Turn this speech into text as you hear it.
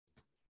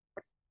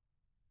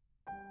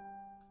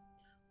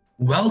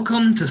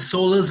Welcome to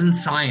Solas in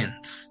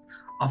Science,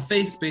 a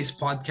faith-based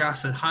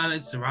podcast that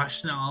highlights the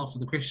rationale for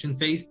the Christian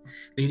faith,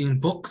 leading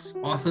books,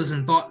 authors,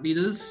 and thought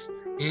leaders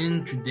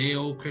in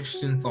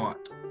Judeo-Christian thought.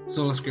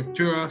 Sola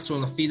Scriptura,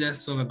 Sola Fides,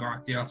 Sola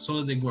Gratia,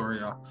 Sola Dei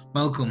Gloria.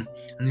 Welcome,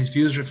 and these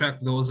views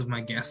reflect those of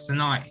my guests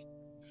and I.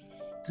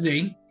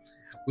 Today,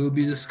 we'll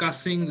be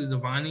discussing the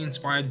divinely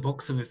inspired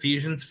books of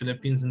Ephesians,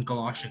 Philippians, and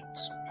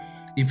Colossians.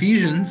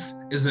 Ephesians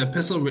is the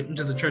epistle written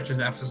to the church at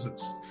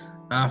Ephesus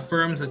that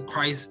affirms that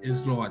Christ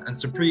is Lord and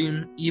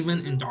supreme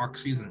even in dark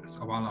seasons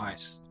of our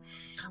lives.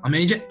 A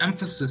major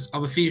emphasis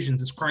of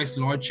Ephesians is Christ's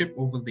lordship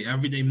over the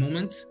everyday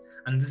moments,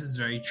 and this is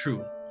very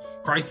true.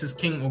 Christ is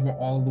king over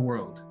all the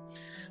world.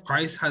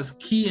 Christ has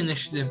key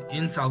initiative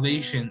in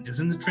salvation,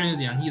 is in the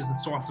Trinity, and he is the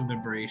source of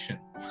liberation.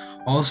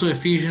 Also,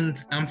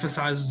 Ephesians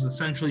emphasizes the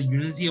central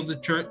unity of the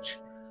church,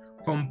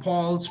 from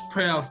Paul's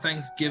prayer of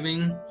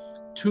thanksgiving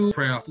to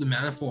prayer of the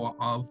metaphor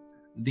of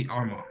the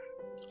armor.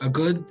 A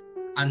good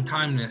and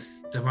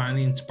timeless,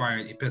 divinely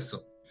inspired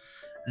epistle.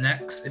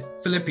 Next is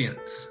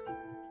Philippians.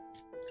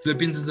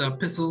 Philippians is an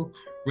epistle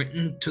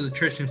written to the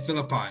church in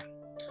Philippi.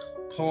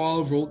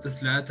 Paul wrote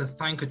this letter to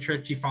thank a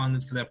church he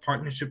founded for their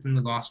partnership in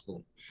the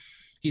gospel.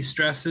 He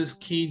stresses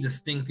key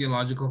distinct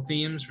theological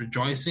themes: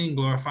 rejoicing,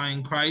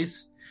 glorifying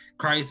Christ.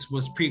 Christ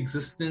was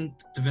pre-existent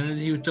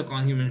divinity who took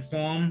on human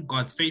form,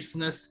 God's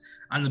faithfulness,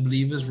 and the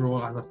believer's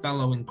role as a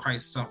fellow in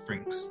Christ's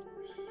sufferings.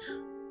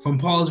 From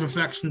Paul's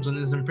reflections on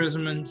his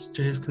imprisonment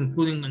to his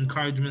concluding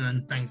encouragement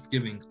and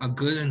thanksgiving, a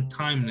good and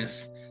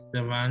timeless,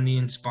 divinely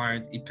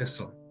inspired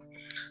epistle.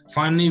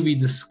 Finally, we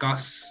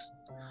discuss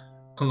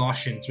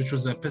Colossians, which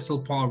was the epistle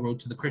Paul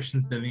wrote to the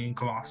Christians living in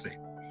Colossae.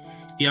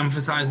 He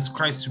emphasizes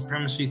Christ's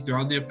supremacy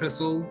throughout the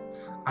epistle,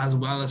 as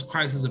well as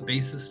Christ as a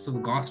basis for the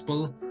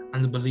gospel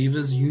and the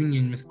believer's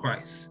union with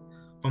Christ.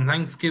 From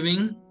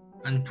thanksgiving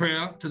and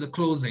prayer to the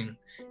closing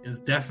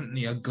is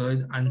definitely a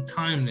good and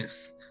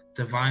timeless,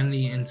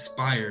 divinely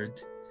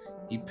inspired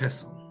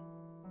epistle.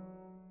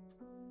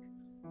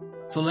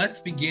 So let's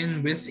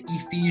begin with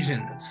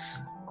Ephesians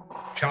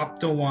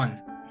chapter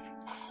 1.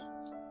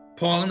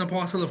 Paul, an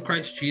apostle of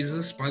Christ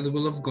Jesus, by the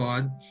will of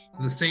God,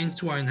 to the saints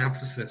who are in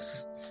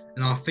Ephesus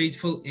and are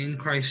faithful in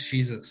Christ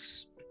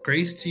Jesus.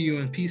 Grace to you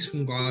and peace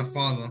from God our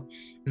Father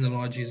and the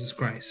Lord Jesus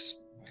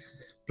Christ.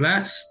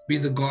 Blessed be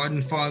the God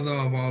and Father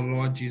of our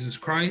Lord Jesus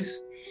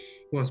Christ,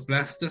 who has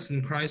blessed us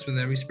in Christ with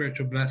every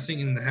spiritual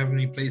blessing in the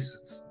heavenly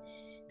places,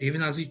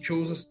 even as he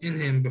chose us in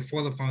him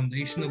before the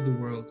foundation of the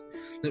world,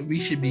 that we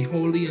should be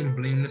holy and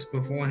blameless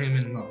before him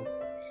in love.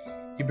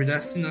 He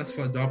predestined us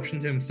for adoption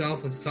to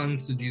himself as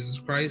sons to Jesus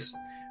Christ,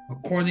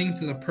 according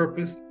to the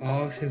purpose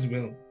of his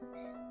will,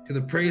 to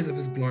the praise of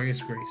his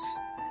glorious grace,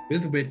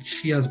 with which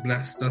he has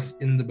blessed us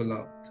in the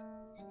beloved.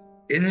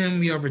 In him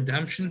we have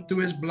redemption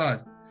through his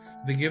blood,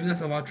 the forgiveness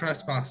of our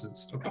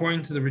trespasses,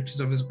 according to the riches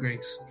of his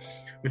grace,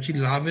 which he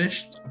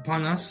lavished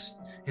upon us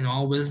in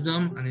all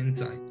wisdom and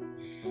insight,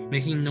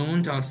 making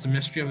known to us the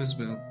mystery of his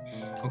will,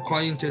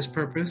 according to his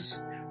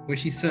purpose,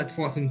 which he set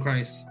forth in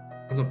Christ,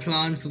 as a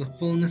plan for the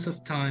fullness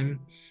of time,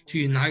 to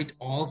unite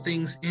all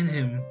things in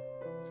him,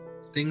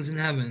 things in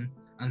heaven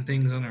and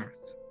things on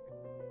earth.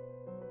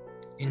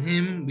 In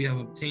him we have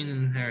obtained an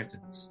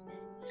inheritance,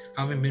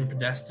 having been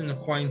predestined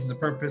according to the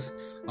purpose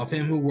of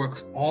him who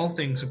works all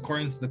things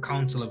according to the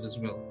counsel of his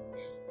will,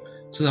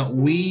 so that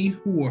we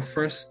who were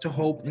first to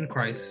hope in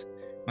Christ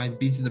might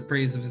be to the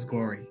praise of his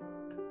glory.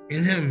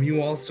 In him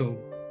you also,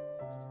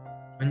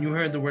 when you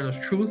heard the word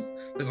of truth,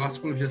 the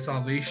gospel of your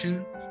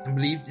salvation, and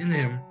believed in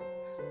him,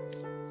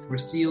 were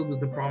sealed with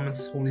the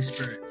promised Holy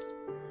Spirit,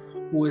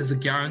 who is the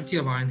guarantee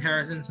of our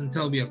inheritance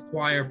until we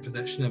acquire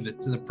possession of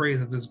it, to the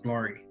praise of his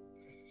glory.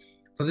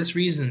 For this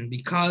reason,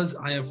 because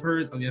I have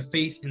heard of your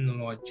faith in the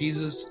Lord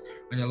Jesus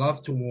and your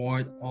love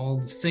toward all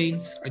the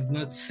saints, I do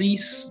not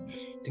cease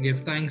to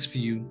give thanks for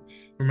you,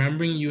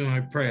 remembering you in my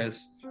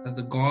prayers, that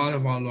the God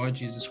of our Lord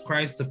Jesus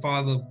Christ, the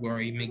Father of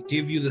glory, may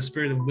give you the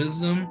spirit of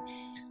wisdom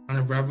and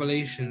of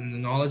revelation in the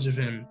knowledge of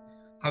him,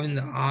 having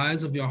the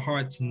eyes of your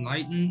hearts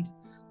enlightened,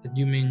 that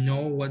you may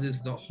know what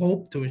is the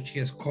hope to which he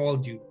has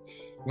called you,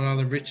 what are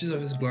the riches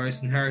of his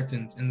glorious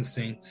inheritance in the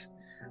saints,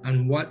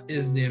 and what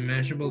is the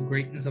immeasurable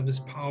greatness of his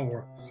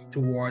power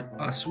toward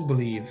us who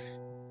believe,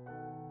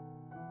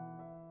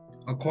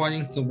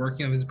 according to the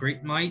working of his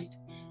great might,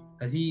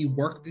 that he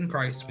worked in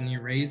Christ when he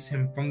raised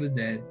him from the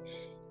dead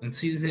and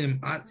seated him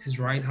at his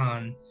right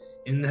hand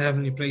in the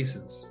heavenly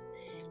places,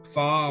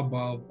 far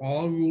above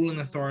all rule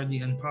and authority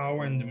and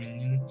power and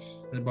dominion,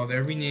 and above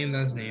every name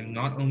that is named,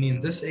 not only in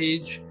this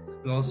age,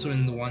 but also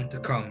in the one to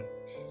come.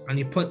 And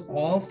he put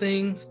all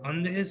things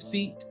under his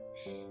feet,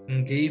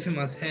 and gave him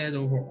as head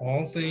over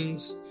all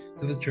things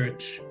to the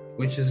church,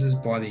 which is his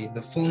body,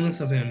 the fullness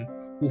of him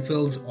who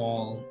fills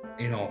all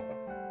in all.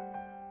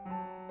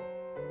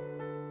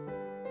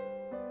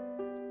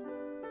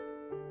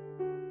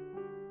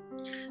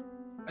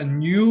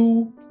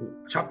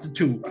 Chapter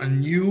 2,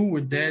 and you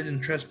were dead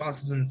in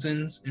trespasses and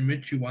sins, in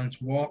which you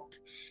once walked,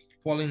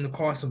 following the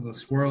course of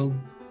this world,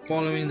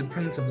 following the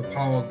prince of the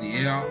power of the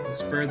air, the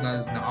spirit that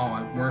is now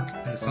at work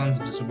in the sons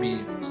of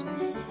disobedience,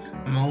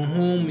 among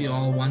whom we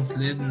all once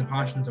lived in the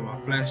passions of our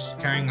flesh,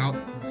 carrying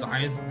out the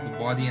desires of the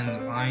body and the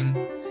mind,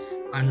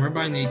 and were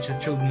by nature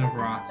children of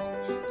wrath,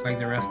 like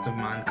the rest of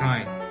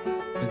mankind.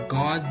 But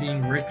God,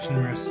 being rich in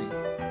mercy,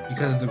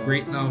 because of the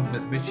great love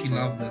with which he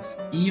loved us,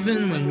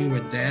 even when we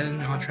were dead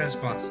in our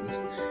trespasses,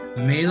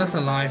 made us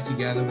alive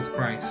together with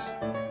Christ.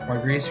 By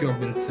grace you have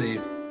been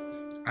saved,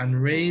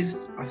 and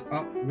raised us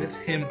up with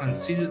him, and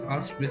seated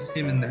us with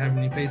him in the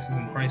heavenly places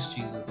in Christ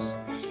Jesus,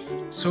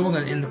 so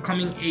that in the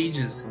coming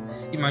ages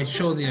he might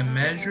show the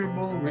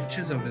immeasurable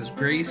riches of his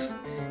grace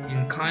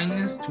in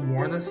kindness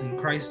toward us in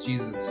Christ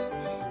Jesus.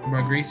 For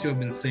by grace you have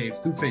been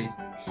saved through faith.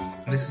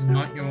 And this is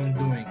not your own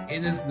doing.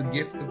 It is the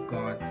gift of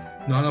God,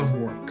 not of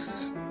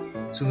works,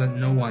 so that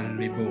no one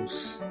may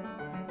boast.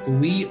 For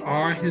we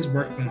are his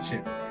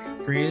workmanship,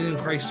 created in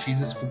Christ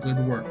Jesus for good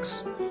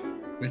works,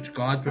 which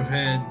God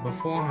prepared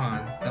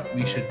beforehand that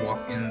we should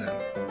walk in them.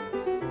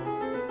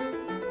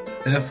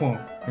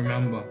 Therefore,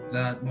 remember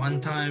that at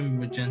one time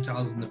we were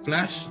Gentiles in the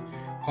flesh,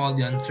 called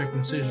the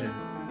uncircumcision.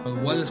 But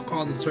what is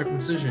called the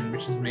circumcision,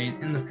 which is made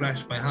in the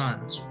flesh by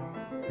hands?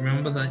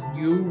 Remember that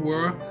you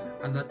were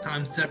at that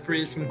time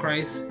separated from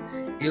Christ,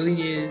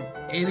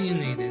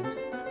 alienated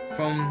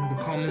from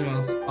the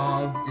commonwealth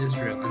of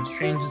Israel, and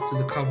strangers to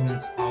the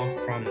covenants of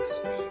promise,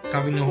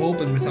 having no hope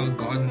and without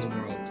God in the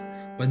world.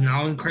 But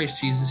now in Christ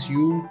Jesus,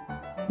 you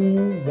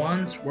who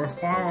once were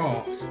far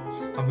off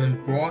have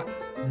been brought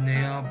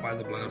near by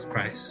the blood of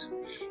Christ.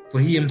 For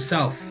he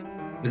himself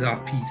is our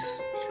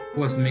peace,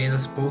 who has made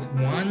us both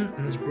one,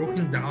 and has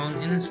broken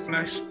down in his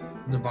flesh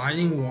the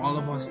dividing wall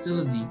of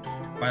hostility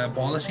by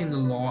abolishing the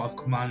law of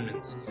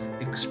commandments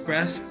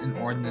expressed in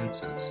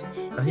ordinances,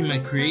 that he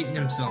might create in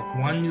himself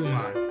one new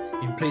man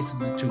in place of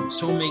the two,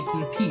 so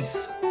making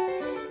peace,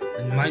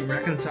 and might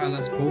reconcile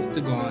us both to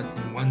God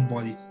in one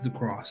body through the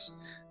cross,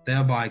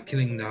 thereby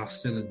killing the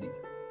hostility.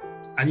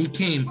 And he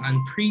came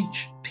and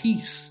preached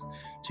peace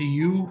to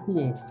you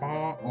who are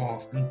far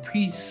off, and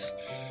peace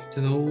to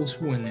those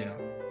who are near.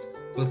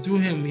 For through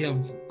him we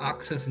have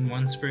access in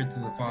one spirit to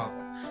the Father.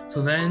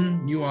 So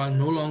then you are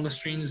no longer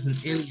strangers and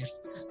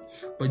aliens,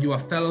 but you are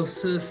fellow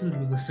citizens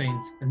with the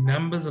saints and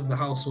members of the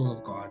household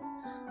of God,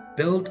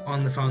 built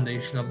on the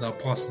foundation of the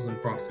apostles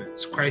and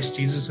prophets, Christ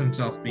Jesus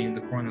himself being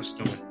the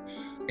cornerstone,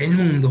 in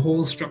whom the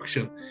whole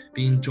structure,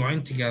 being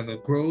joined together,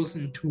 grows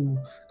into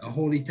a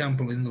holy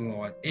temple in the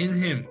Lord. In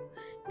him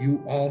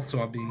you also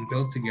are being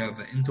built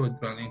together into a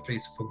dwelling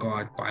place for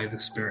God by the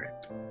Spirit.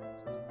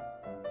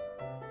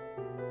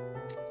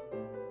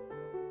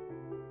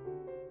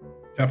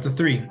 Chapter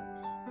 3.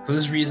 For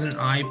this reason,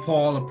 I,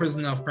 Paul, a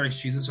prisoner of Christ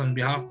Jesus, on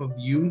behalf of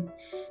you,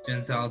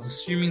 Gentiles,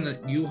 assuming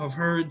that you have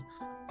heard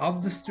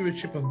of the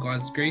stewardship of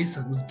God's grace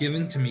that was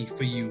given to me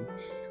for you,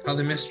 how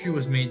the mystery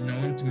was made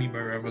known to me by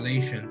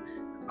revelation,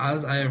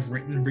 as I have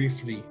written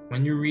briefly.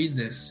 When you read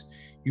this,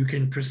 you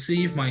can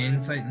perceive my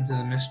insight into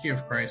the mystery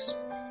of Christ,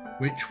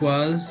 which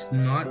was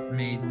not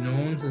made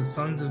known to the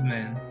sons of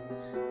men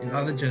in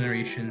other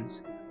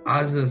generations,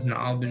 as it has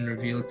now been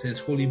revealed to his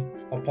holy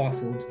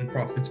apostles and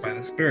prophets by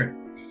the Spirit.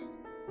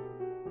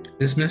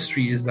 This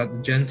mystery is that the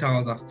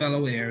Gentiles are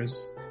fellow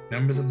heirs,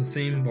 members of the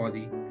same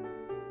body,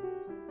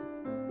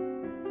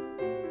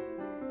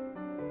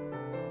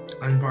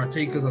 and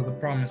partakers of the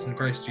promise in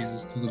Christ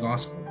Jesus through the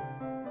gospel.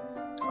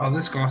 Of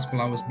this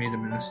gospel I was made a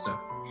minister,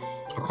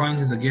 according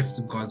to the gift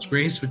of God's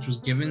grace, which was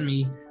given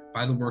me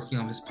by the working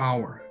of his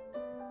power.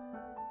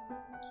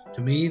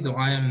 To me, though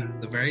I am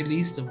the very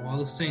least of all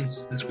the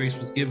saints, this grace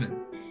was given,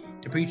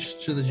 to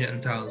preach to the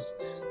Gentiles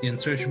the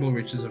unsearchable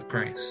riches of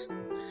Christ,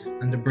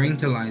 and to bring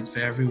to light for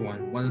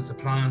everyone what is the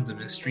plan of the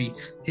mystery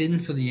hidden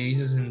for the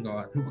ages in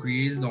God, who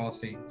created all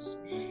things,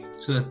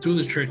 so that through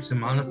the church the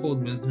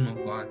manifold wisdom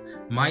of God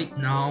might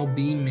now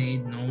be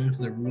made known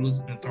to the rulers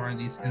and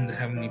authorities in the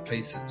heavenly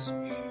places.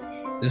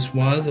 This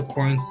was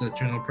according to the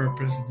eternal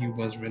purpose that he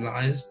was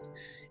realized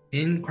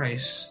in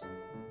Christ,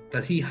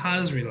 that he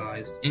has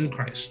realized in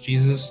Christ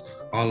Jesus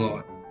our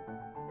Lord,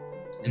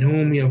 in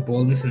whom we have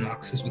boldness and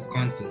access with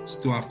confidence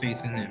through our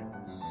faith in him.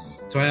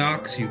 So I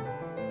ask you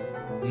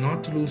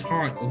not to lose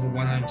heart over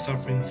what I am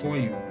suffering for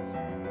you,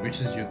 which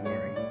is your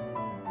glory.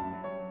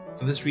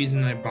 For this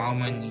reason I bow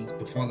my knees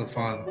before the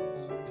Father,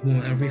 to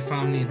whom every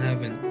family in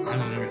heaven and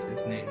on earth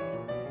is named,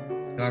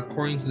 that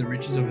according to the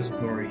riches of his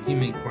glory he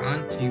may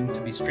grant to you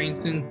to be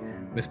strengthened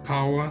with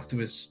power through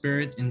his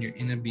Spirit in your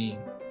inner being,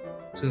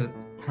 so that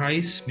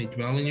Christ may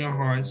dwell in your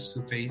hearts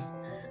through faith,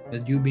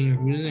 that you, being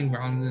rooted and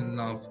grounded in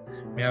love,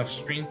 may have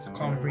strength to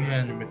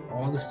comprehend with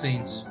all the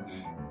saints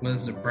what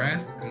is the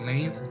breadth and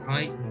length and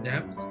height and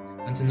depth,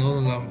 and to know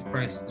the love of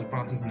Christ that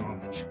surpasses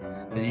knowledge,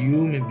 that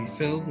you may be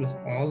filled with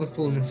all the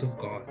fullness of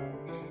God.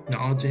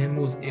 Now to him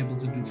who is able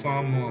to do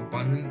far more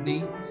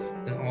abundantly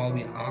than all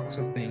we ask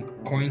or think,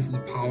 according to the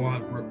power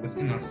at work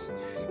within us,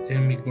 to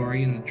him be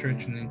glory in the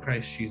church and in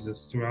Christ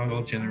Jesus throughout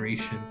all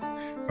generations,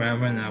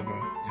 forever and ever.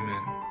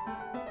 Amen.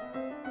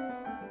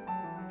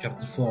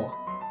 Chapter 4.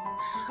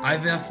 I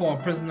therefore,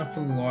 a prisoner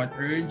for the Lord,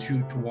 urge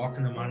you to walk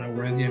in a manner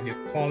worthy of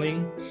your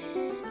calling,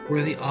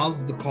 worthy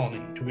of the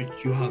calling to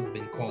which you have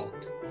been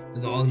called,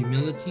 with all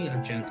humility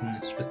and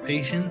gentleness, with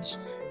patience,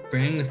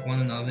 bearing with one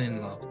another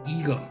in love,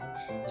 eager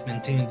to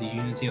maintain the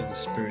unity of the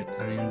Spirit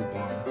and in the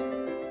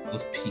bond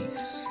of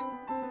peace.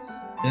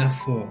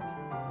 Therefore,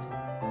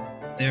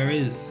 there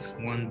is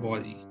one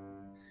body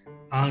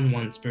and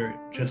one Spirit,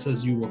 just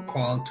as you were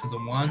called to the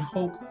one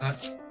hope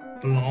that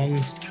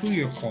belongs to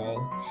your call,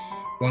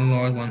 one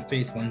Lord, one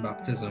faith, one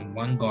baptism,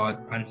 one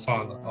God and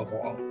Father of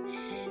all,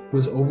 who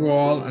is over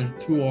all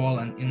and through all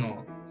and in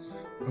all.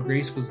 For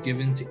grace was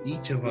given to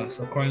each of us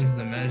according to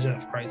the measure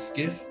of Christ's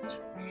gift.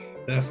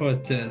 Therefore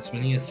it says,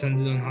 when he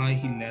ascended on high,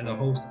 he led a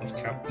host of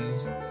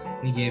captives,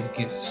 and he gave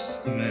gifts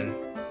to men.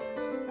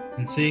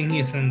 In saying he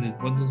ascended,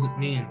 what does it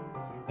mean?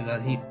 But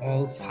that he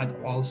had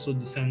also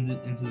descended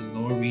into the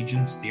lower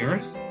regions of the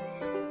earth?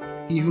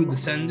 He who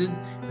descended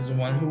is the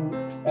one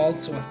who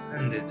also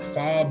ascended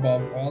far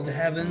above all the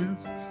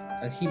heavens,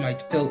 that he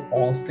might fill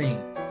all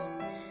things.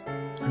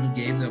 And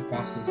he gave the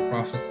apostles, the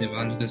prophets, the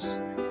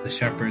evangelists, the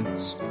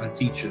shepherds, and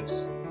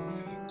teachers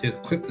to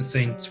equip the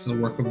saints for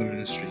the work of the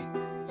ministry,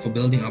 for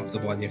building up the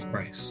body of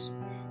Christ,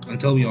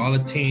 until we all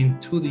attain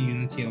to the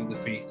unity of the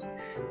faith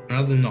and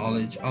of the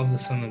knowledge of the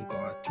Son of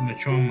God, to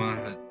mature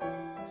manhood,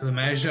 to the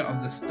measure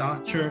of the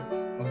stature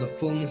of the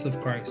fullness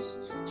of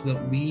Christ, so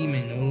that we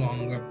may no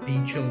longer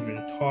be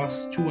children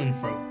tossed to and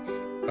fro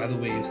by the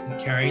waves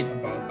and carried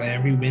about by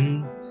every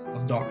wind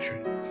of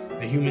doctrine,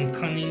 by human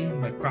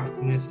cunning, by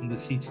craftiness and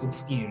deceitful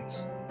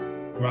schemes.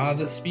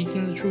 Rather,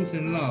 speaking the truth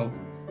in love,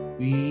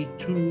 we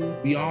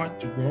are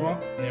to grow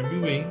up in every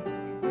way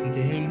into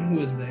him who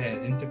is the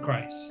head, into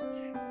Christ,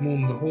 from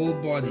whom the whole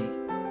body,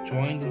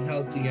 joined and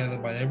held together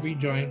by every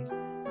joint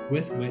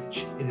with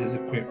which it is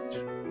equipped,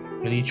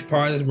 when each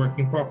part is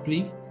working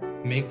properly,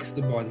 makes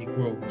the body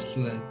grow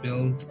so that it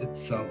builds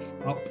itself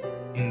up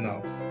in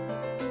love.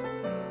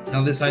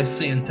 Now this I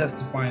say and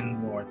testify in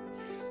the Lord,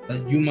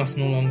 that you must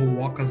no longer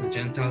walk as the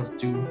Gentiles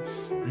do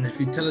in the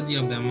futility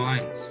of their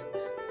minds.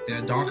 They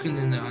are darkened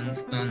in their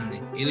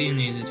understanding,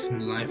 alienated from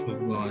the life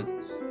of God,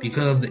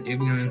 because of the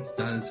ignorance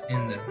that is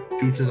in them,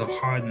 due to the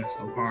hardness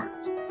of heart.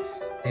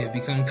 They have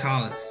become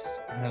callous,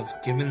 and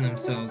have given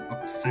themselves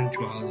up to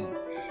sensuality,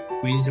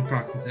 ready to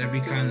practice every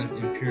kind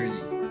of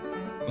impurity.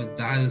 But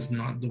that is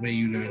not the way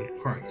you learned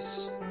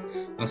Christ,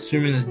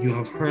 assuming that you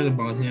have heard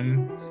about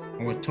him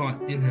or were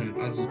taught in him,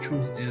 as the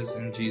truth is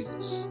in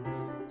Jesus,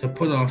 to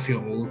put off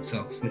your old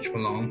self, which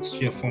belongs to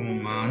your former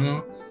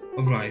manner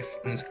of life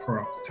and is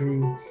corrupt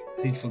through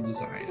deceitful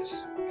desires,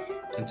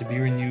 and to be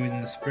renewed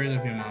in the spirit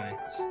of your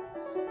minds,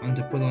 and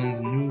to put on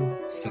the new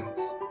self,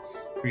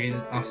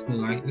 created after the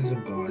likeness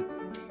of God,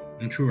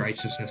 in true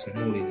righteousness and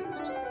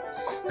holiness.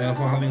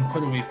 Therefore, having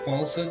put away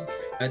falsehood,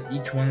 let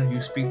each one of you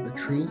speak the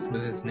truth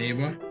with his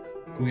neighbor,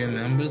 for we are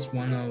members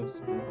one of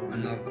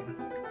another.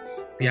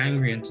 Be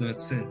angry and do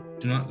not sin.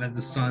 Do not let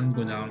the sun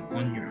go down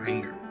on your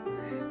anger,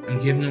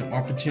 and give no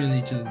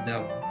opportunity to the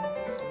devil.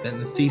 Let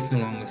the thief no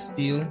longer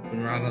steal, but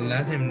rather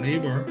let him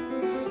labor,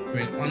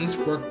 doing honest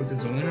work with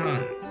his own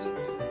hands,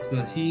 so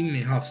that he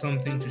may have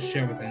something to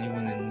share with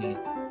anyone in need.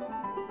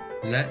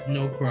 Let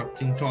no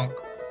corrupting talk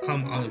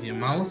come out of your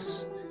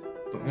mouths,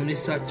 but only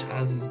such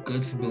as is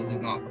good for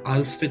building up,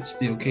 as fits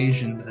the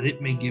occasion, that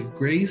it may give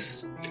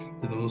grace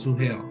to those who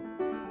hear.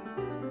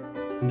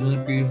 And do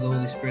not grieve the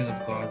Holy Spirit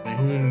of God, by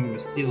whom you were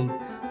sealed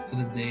for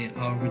the day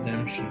of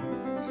redemption.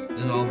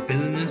 Let all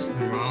bitterness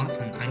and wrath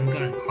and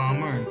anger and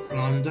clamor and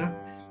slander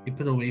be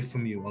put away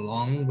from you,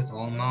 along with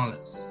all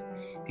malice.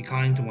 Be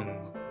kind to one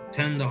another,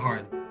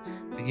 tender-hearted,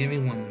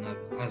 forgiving one another,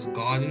 as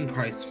God in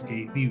Christ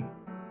forgave you.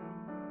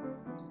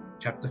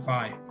 Chapter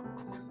 5.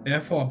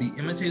 Therefore, be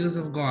imitators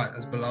of God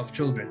as beloved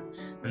children,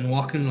 and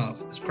walk in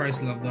love, as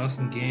Christ loved us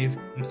and gave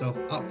himself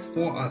up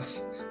for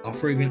us, a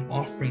fragrant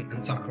offering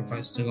and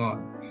sacrifice to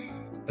God.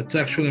 But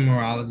sexual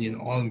immorality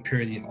and all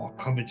impurity and all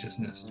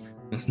covetousness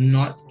must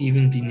not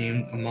even be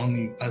named among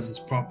you, as is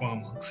proper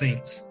among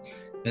saints.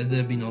 Let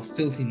there be no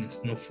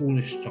filthiness, no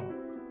foolish talk,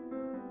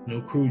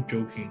 no crude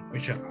joking,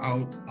 which are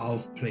out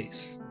of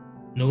place.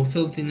 No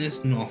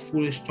filthiness, nor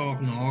foolish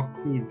talk, nor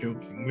crude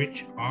joking,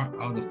 which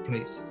are out of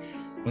place.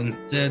 But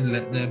instead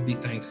let there be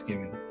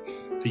thanksgiving.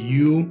 For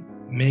you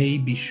may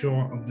be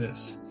sure of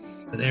this,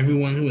 that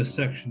everyone who is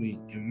sexually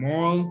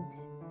immoral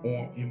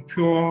or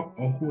impure,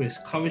 or who is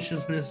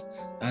covetousness,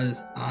 that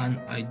is an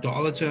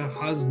idolater,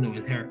 has no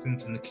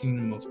inheritance in the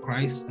kingdom of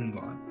Christ and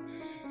God.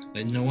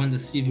 Let no one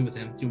deceive you with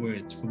empty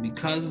words, for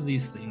because of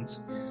these things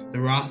the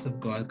wrath of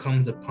God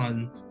comes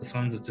upon the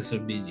sons of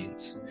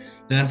disobedience.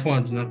 Therefore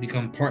do not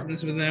become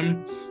partners with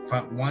them, for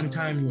at one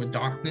time you were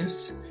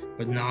darkness,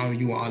 but now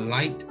you are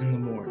light in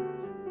the Lord.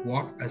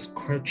 Walk as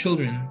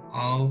children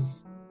of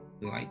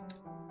light.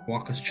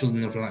 Walk as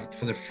children of light,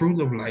 for the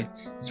fruit of light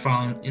is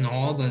found in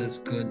all that is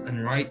good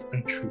and right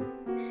and true.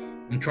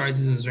 And try to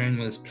discern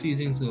what is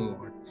pleasing to the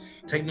Lord.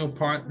 Take no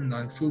part in the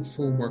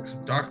unfruitful works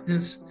of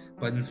darkness,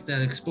 but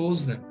instead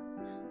expose them.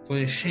 For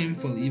it is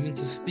shameful even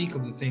to speak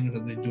of the things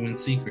that they do in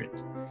secret.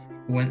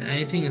 But when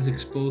anything is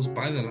exposed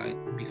by the light,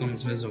 it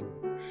becomes visible.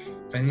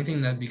 If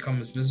anything that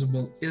becomes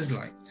visible is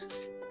light.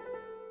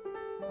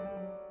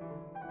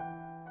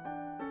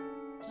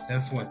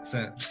 Therefore it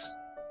says,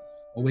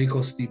 awake,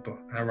 O sleeper,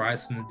 and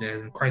arise from the dead,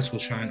 and Christ will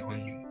shine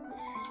on you.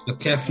 Look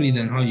carefully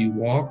then how you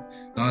walk,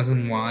 not as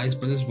unwise,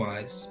 but as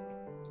wise,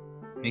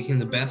 making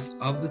the best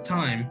of the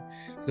time,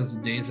 because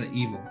the days are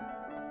evil.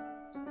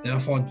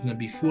 Therefore do not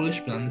be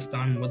foolish, but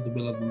understand what the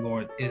will of the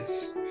Lord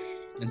is.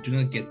 And do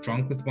not get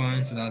drunk with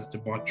wine, for that is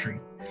debauchery.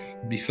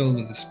 But be filled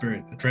with the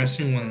Spirit,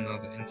 addressing one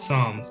another in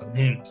psalms and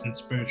hymns and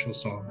spiritual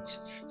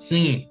songs,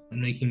 singing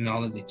and making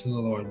melody to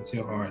the Lord with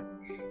your heart,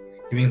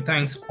 giving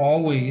thanks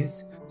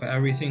always for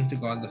everything to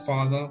God the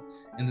Father,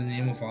 in the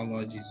name of our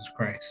Lord Jesus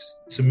Christ,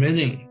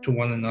 submitting to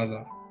one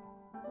another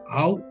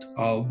out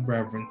of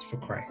reverence for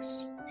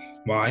Christ.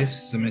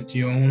 Wives, submit to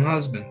your own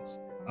husbands,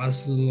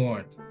 as to the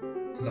Lord.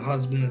 For the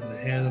husband is the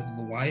head of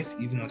the wife,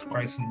 even as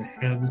Christ is the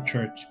head of the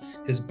church,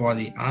 his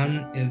body,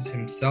 and is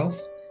himself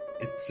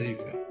its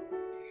Savior.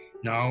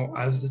 Now,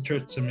 as the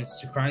church submits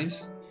to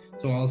Christ,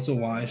 so also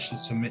wives should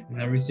submit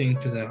in everything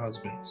to their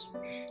husbands.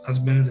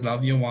 Husbands,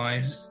 love your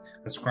wives,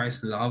 as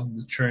Christ loved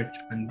the church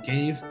and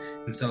gave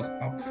himself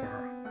up for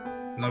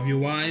her. Love your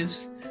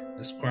wives,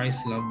 as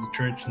Christ loved the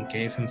church and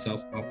gave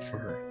himself up for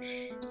her,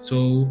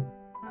 so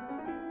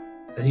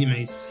that he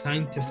may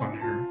sanctify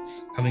her,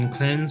 having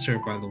cleansed her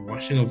by the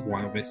washing of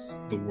water with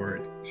the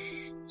word,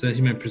 so that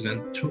he may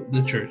present to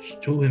the church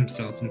to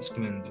himself in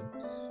splendor,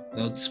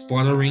 without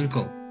spot or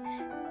wrinkle,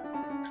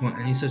 or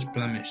any such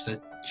blemish,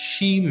 that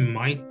she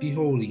might be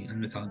holy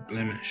and without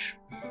blemish.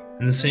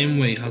 In the same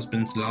way,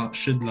 husbands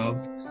should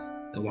love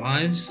the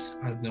wives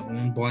as their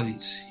own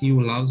bodies. He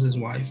who loves his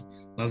wife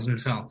loves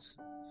himself.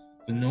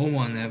 For no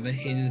one ever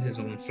hated his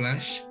own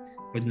flesh,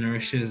 but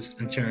nourishes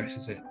and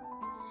cherishes it,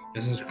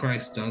 just as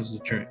Christ does the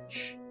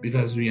church,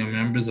 because we are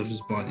members of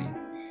his body.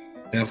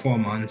 Therefore a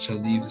man shall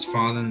leave his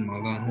father and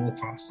mother and hold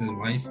fast to his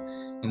wife,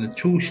 and the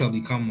two shall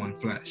become one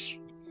flesh.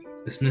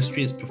 This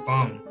mystery is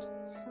profound,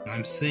 and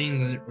I'm saying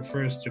that it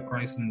refers to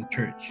Christ and the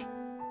church.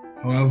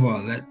 However,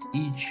 let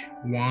each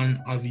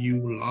one of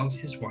you love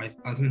his wife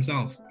as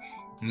himself,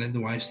 and let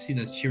the wife see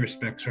that she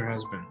respects her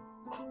husband.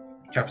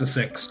 Chapter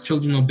 6.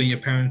 Children, obey your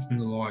parents in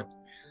the Lord,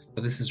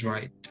 for this is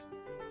right.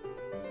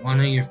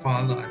 Honor your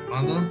father and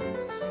mother.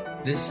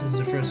 This is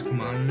the first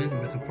commandment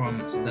with a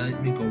promise, that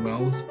it may go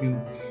well with you,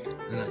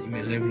 and that you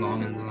may live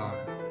long in the land.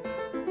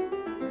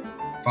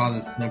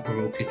 Fathers, do not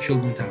provoke your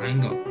children to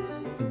anger,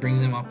 but bring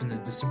them up in the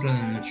discipline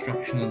and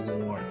instruction of the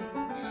Lord.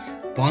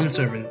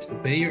 Bondservants,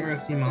 obey your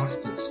earthly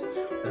masters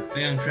with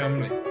fear and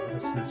trembling, with a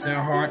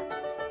sincere heart,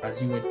 as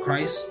you would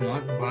Christ,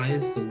 not by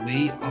the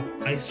way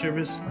of eye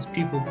service as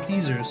people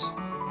pleasers,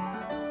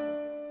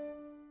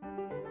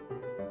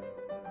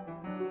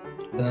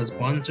 but as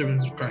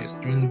bondservants of Christ,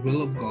 doing the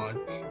will of God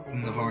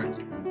from the heart,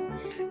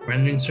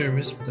 rendering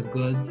service with a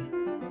good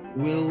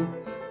will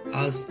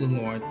as to the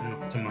Lord and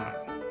not to man,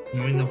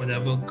 knowing that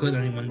whatever good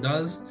anyone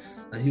does,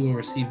 that he will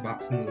receive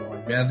back from the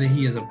Lord, whether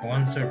he is a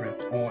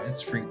bondservant or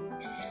is free.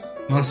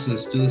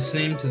 Masters, do the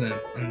same to them,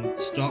 and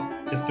stop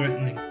their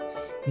threatening,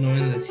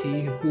 knowing that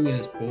he who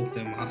is both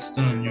their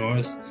master and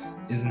yours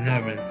is in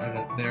heaven, and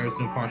that there is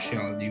no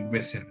partiality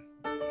with him.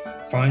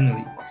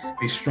 Finally,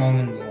 be strong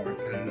in the Lord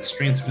and in the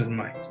strength of his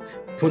might.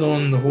 Put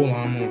on the whole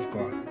armor of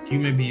God, that you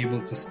may be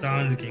able to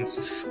stand against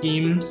the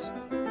schemes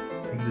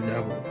of the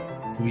devil.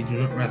 For we do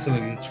not wrestle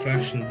against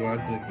flesh and blood,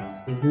 but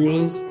against the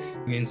rulers,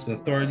 against the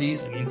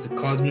authorities, against the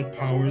cosmic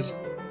powers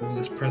over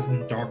this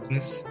present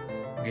darkness,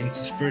 against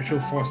the spiritual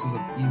forces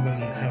of evil in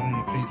the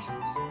heavenly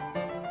places.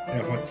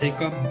 Therefore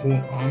take up the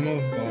whole armor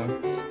of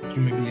God, that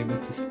you may be able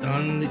to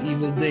stand in the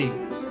evil day,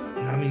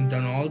 and having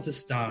done all to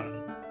stand.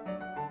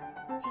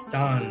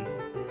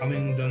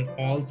 Having done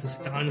all to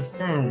stand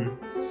firm,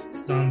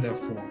 stand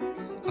therefore,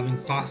 having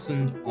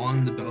fastened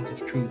on the belt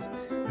of truth,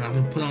 and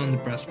having put on the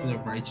breastplate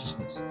of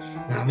righteousness,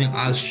 and having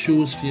as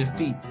shoes for your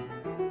feet,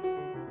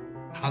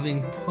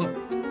 having put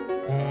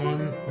on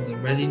the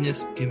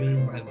readiness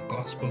given by the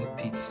gospel of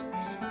peace.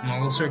 In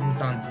all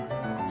circumstances,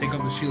 take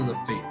up the shield of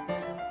faith,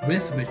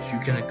 with which you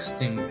can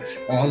extinguish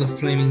all the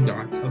flaming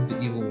darts of the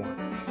evil one,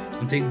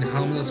 and take the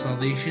helmet of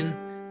salvation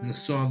and the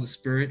sword of the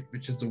Spirit,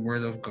 which is the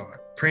word of God,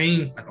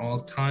 praying at all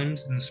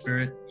times in the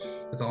Spirit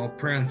with all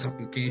prayer and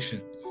supplication.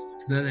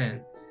 To that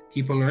end,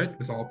 keep alert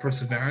with all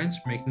perseverance,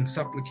 making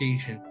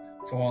supplication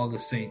for all the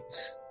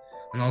saints,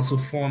 and also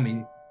for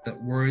me,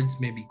 that words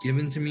may be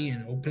given to me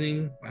in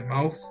opening my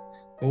mouth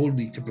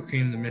boldly to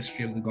proclaim the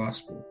mystery of the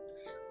gospel,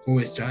 for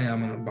which I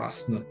am an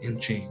ambassador in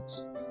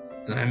chains,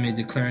 that I may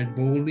declare it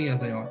boldly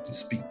as I ought to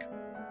speak,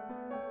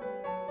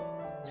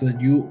 so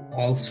that you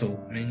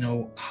also may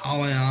know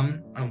how I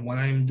am and what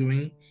I am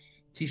doing.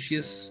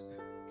 Titius,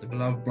 the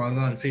beloved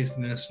brother and faithful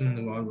minister in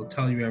the Lord, will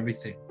tell you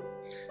everything.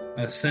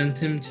 I have sent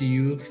him to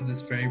you for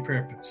this very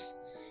purpose,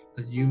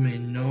 that you may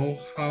know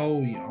how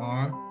we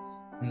are,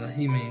 and that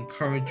he may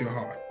encourage your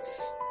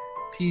hearts.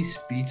 Peace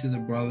be to the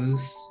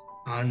brothers,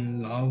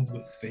 and love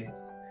with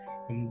faith,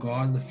 from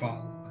God the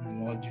Father and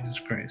the Lord Jesus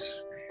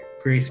Christ.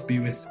 Grace be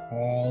with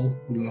all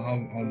who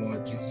love our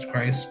Lord Jesus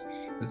Christ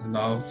with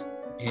love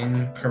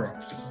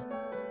incorruptible.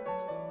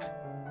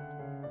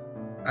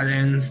 That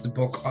ends the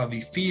book of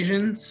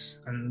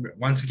Ephesians, and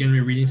once again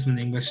we're reading from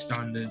the English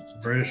Standard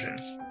Version.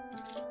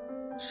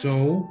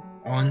 So,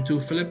 on to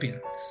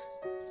Philippians.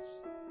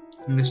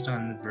 English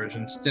Standard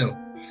Version still.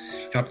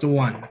 Chapter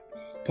 1.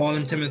 Paul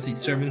and Timothy,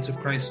 servants of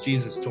Christ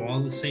Jesus, to all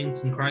the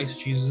saints in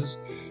Christ Jesus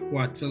who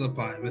are at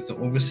Philippi, with the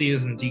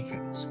overseers and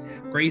deacons.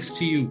 Grace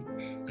to you,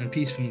 and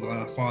peace from God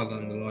our Father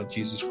and the Lord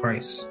Jesus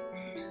Christ.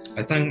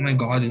 I thank my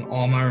God in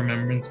all my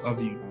remembrance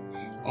of you,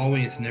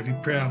 always in every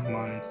prayer of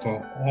mine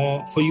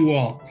for you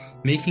all,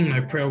 making my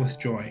prayer with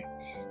joy,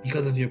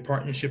 because of your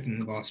partnership in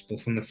the gospel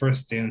from the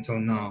first day until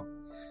now.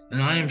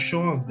 And I am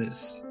sure of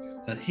this,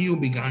 that he who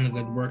began a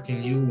good work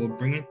in you will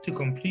bring it to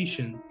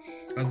completion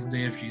at the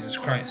day of Jesus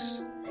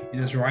Christ. It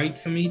is right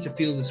for me to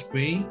feel this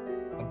way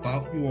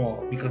about you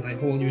all, because I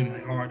hold you in my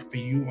heart, for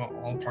you are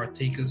all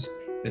partakers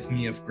with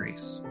me of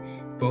grace,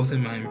 both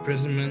in my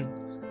imprisonment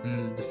and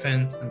in the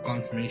defense and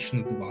confirmation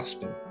of the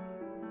gospel.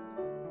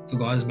 For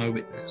God is my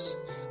witness,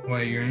 for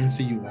I yearn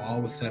for you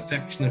all with the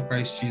affection of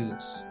Christ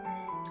Jesus.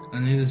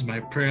 And it is my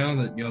prayer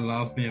that your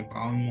love may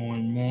abound more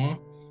and more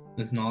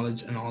with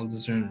knowledge and all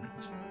discernment,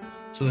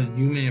 so that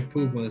you may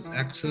approve what is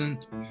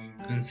excellent,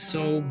 and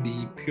so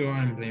be pure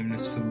and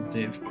blameless for the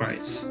day of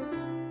Christ,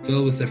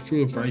 filled with the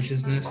fruit of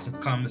righteousness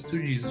that cometh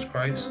through Jesus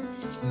Christ,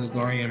 to the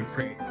glory and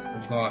praise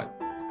of God.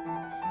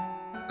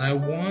 I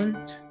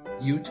want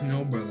you to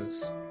know,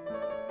 brothers,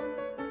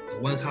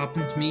 that what has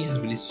happened to me has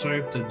really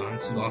served to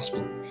advance the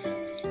gospel,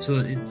 so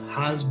that it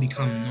has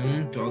become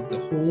known throughout the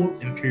whole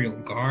imperial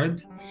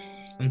guard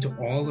and to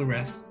all the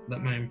rest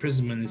that my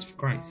imprisonment is for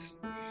Christ.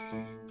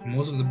 And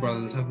most of the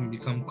brothers, having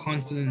become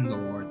confident in the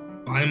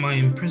Lord by my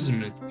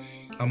imprisonment,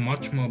 are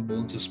much more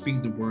bold to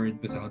speak the word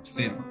without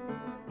fear.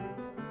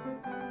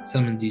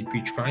 Some indeed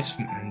preach Christ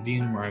from envy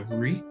and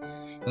rivalry,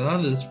 but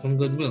others from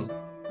goodwill.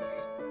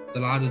 The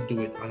latter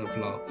do it out of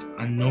love,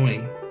 and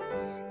knowing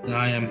that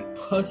I am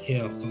put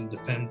here for the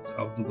defense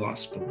of the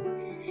gospel.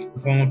 The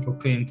former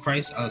proclaim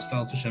Christ out of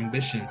selfish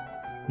ambition,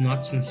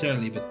 not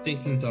sincerely, but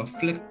thinking to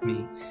afflict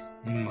me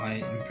in my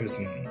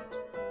imprisonment.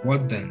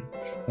 What then?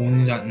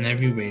 Only that in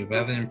every way,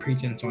 whether in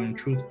pretense or in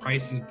truth,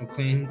 Christ is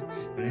proclaimed,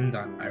 and in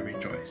that I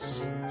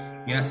rejoice.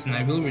 Yes, and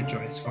I will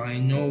rejoice, for I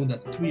know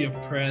that through your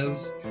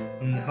prayers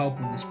and the help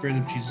of the Spirit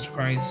of Jesus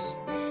Christ,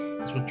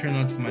 this will turn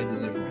out for my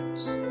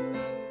deliverance.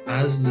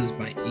 As it is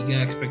my eager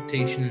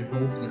expectation and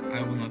hope that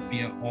I will not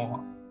be at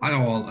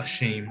all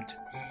ashamed,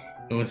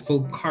 but with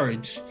full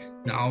courage,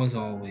 now as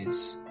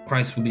always,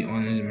 Christ will be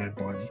honored in my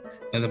body,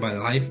 whether by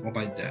life or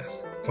by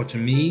death. For to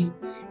me,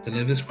 to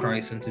live is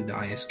Christ, and to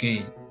die is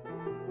gain.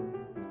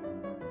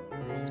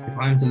 If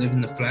I am to live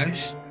in the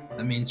flesh,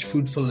 that means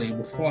fruitful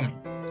labor for me.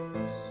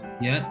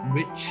 Yet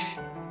which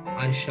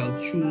I shall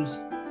choose,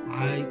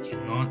 I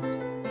cannot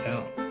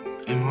tell.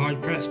 I am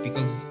hard pressed,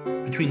 because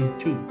between the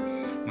two,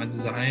 my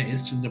desire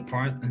is to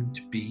depart and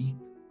to be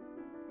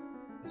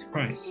with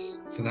Christ,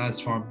 for that is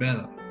far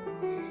better.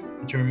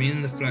 But to remain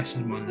in the flesh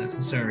is more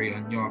necessary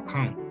on your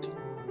account.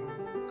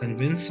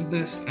 Convinced of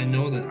this, I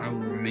know that I will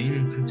remain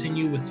and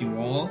continue with you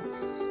all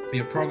for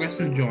your progress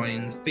and joy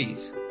in the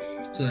faith,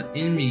 so that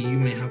in me you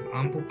may have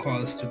ample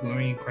cause to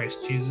glory in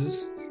Christ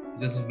Jesus,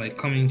 because of my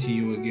coming to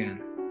you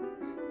again.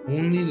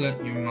 Only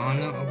let your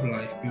manner of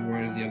life be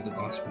worthy of the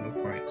gospel of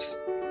Christ,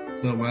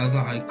 so that whether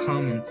I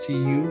come and see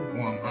you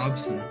or am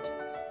absent,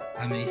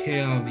 I may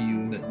hear of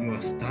you that you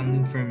are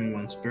standing firm in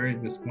one spirit,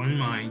 with one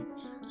mind,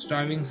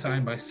 striving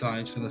side by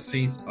side for the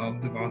faith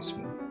of the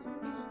gospel,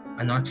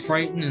 and not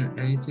frightened in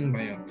anything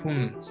by your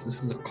opponents.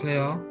 This is a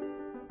clear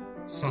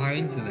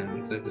sign to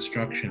them of their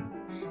destruction,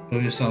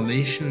 but your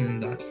salvation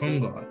and that from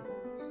God.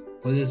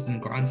 For it has been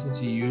granted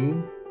to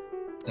you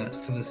that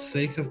for the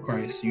sake of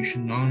Christ you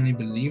should not only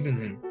believe in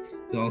him,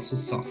 but also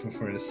suffer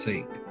for his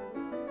sake.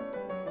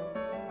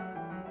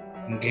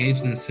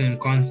 Engaged in the same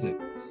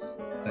conflict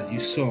that you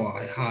saw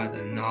I had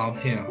and now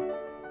hear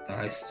that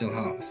I still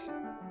have.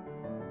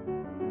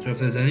 So if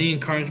there's any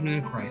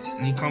encouragement in Christ,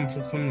 any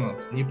comfort from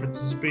love, any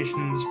participation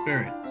in the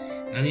Spirit,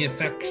 any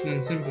affection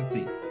and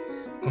sympathy,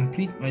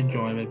 complete my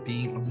joy by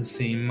being of the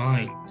same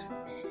mind,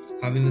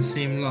 having the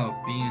same love,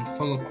 being in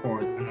full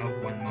accord and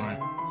of one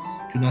mind.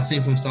 Do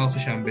nothing from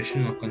selfish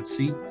ambition or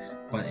conceit,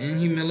 but in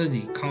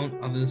humility count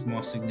others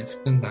more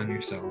significant than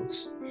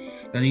yourselves.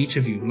 Let each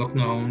of you look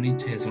not only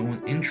to his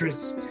own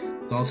interests,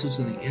 but also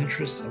to the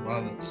interests of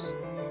others.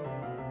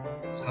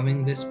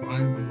 Having this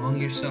mind among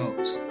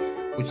yourselves,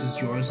 which is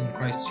yours in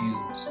Christ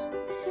Jesus,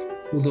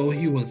 who though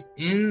he was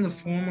in the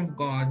form of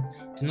God,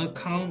 did not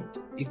count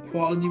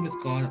equality with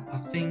God a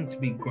thing to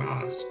be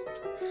grasped,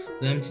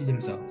 but emptied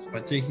himself by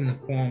taking the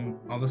form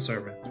of a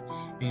servant,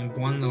 being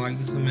born in the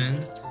likeness of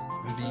men,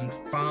 and being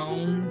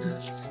found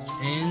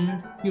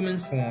in human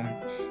form,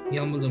 he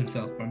humbled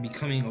himself by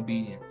becoming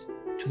obedient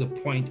to the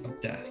point of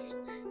death,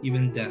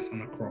 even death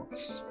on a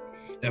cross.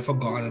 Therefore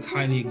God has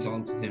highly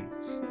exalted him,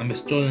 and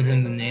bestowed on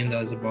him the name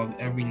that is above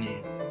every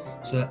name,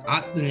 so that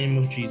at the name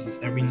of Jesus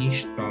every knee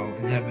should bow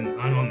in heaven and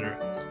on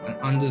earth and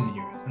under the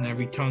earth, and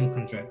every tongue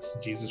confess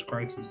that Jesus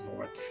Christ is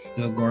Lord,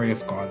 to the glory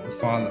of God the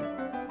Father.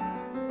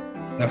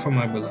 Therefore,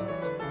 my beloved,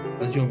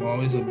 as you have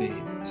always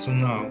obeyed. So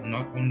now,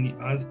 not only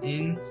as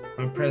in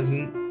my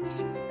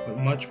presence, but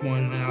much more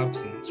in my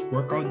absence,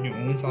 work out your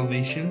own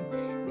salvation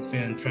with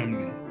fear and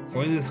trembling.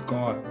 For it is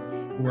God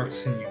who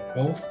works in you,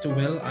 both to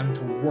will and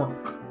to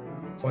work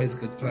for his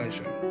good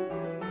pleasure.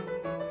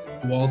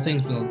 Do all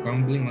things without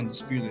grumbling or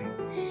disputing,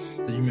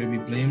 that you may be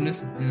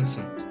blameless and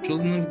innocent,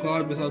 children of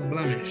God without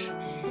blemish,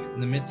 in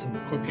the midst of a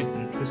crooked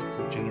and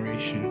twisted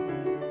generation,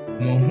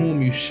 among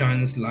whom you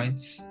shine as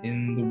lights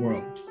in the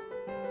world,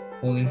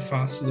 holding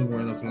fast to the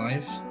word of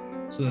life,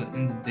 so that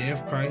in the day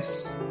of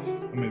Christ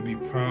I may be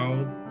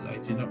proud that I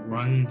did not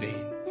run in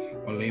vain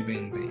or labor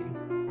in vain.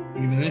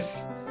 Even if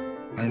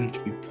I am to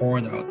be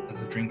poured out as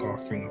a drink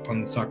offering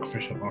upon the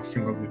sacrificial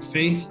offering of your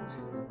faith,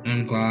 I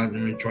am glad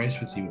and rejoice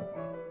with you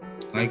all.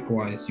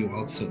 Likewise, you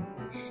also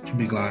should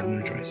be glad and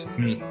rejoice with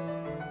me.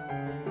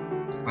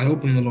 I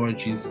hope in the Lord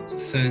Jesus to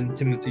send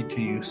Timothy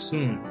to you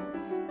soon,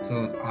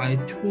 so that I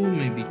too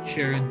may be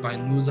cheered by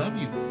news of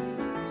you.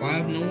 For I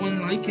have no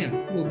one like him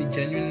who will be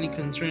genuinely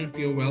concerned for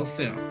your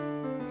welfare.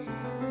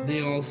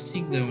 They all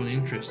seek their own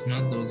interests,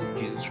 not those of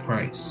Jesus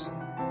Christ.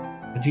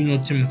 But you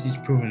know Timothy's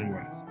proven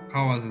worth,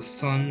 how as a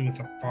son with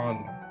a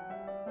father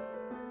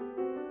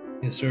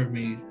he has served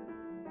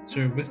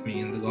with me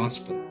in the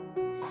gospel.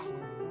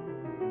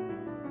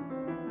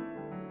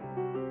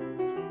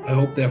 I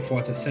hope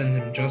therefore to send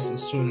him just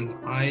as soon as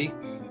I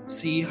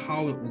see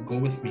how it will go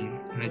with me,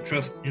 and I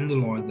trust in the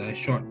Lord that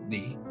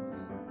shortly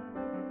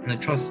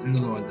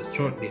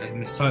I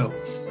myself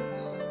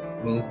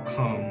will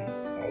come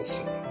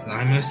also.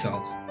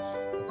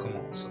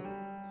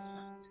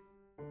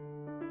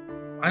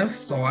 I have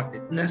thought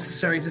it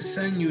necessary to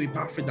send you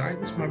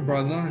Epaphroditus, my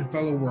brother and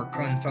fellow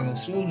worker and fellow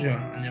soldier,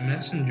 and a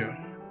messenger,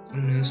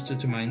 and minister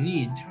to my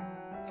need,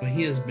 for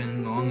he has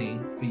been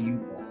longing for you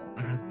all,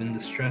 and has been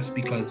distressed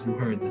because you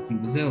heard that he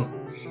was ill.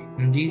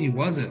 Indeed, he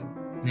was ill,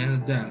 near to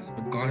death,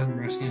 but God had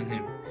mercy on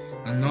him,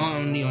 and not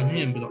only on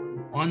him, but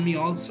on me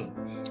also,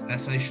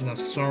 lest I should have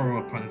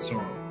sorrow upon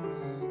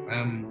sorrow. I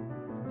am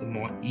the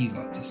more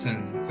eager to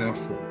send him,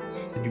 therefore,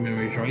 that you may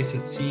rejoice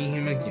at seeing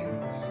him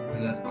again,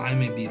 and that I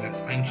may be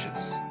less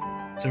anxious.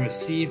 So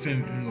receive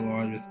him in the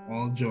Lord with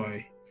all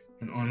joy,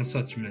 and honor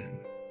such men,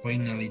 for he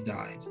nearly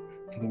died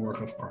for the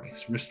work of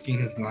Christ, risking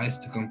his life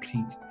to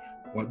complete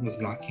what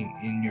was lacking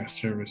in your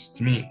service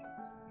to me.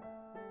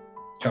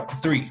 Chapter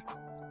 3.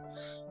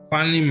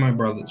 Finally, my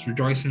brothers,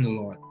 rejoice in the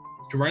Lord.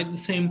 To write the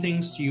same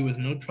things to you is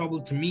no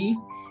trouble to me,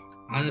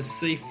 and is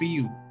safe for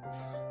you.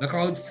 Look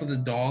out for the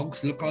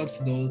dogs, look out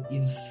for the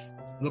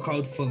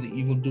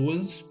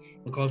evildoers,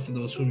 look out for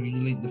those who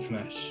mutilate the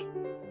flesh,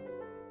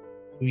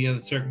 who are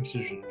the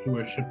circumcision, who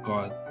worship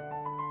God,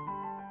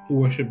 who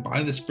worship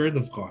by the Spirit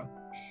of God,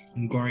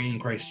 and glory in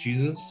Christ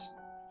Jesus,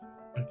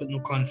 and put no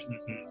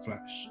confidence in the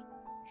flesh.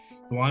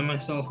 Though I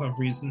myself have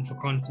reason for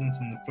confidence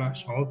in the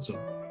flesh also.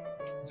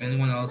 If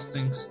anyone else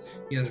thinks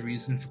he has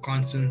reason for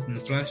confidence in the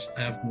flesh,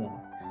 I have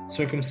more.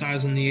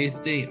 Circumcised on the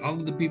 8th day,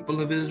 of the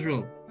people of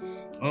Israel,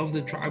 of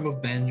the tribe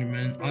of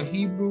Benjamin, a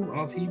Hebrew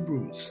of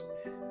Hebrews,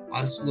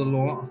 as to the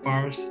law, a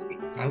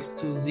Pharisee, as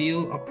to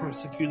zeal, a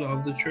persecutor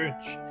of the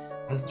church,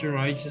 as to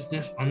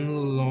righteousness under the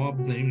law,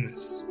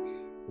 blameless.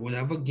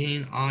 Whatever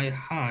gain I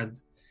had,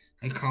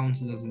 I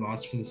counted as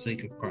loss for the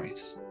sake of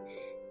Christ.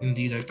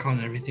 Indeed, I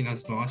count everything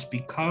as loss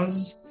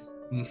because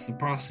of the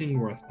surpassing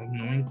worth of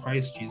knowing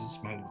Christ Jesus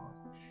my Lord.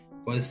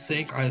 For his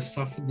sake I have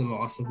suffered the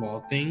loss of all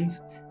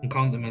things, and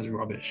count them as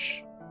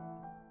rubbish,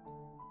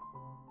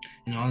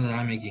 in order that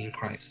I may gain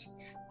Christ,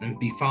 and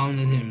be found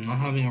in him, not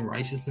having a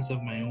righteousness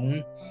of my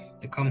own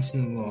that comes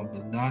from the law,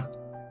 but that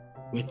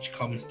which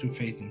comes through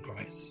faith in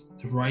Christ,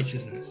 the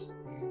righteousness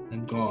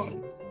from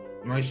God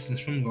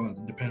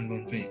that depends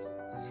on faith,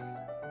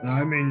 that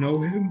I may know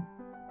him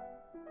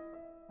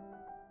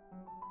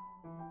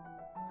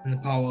and the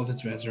power of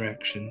his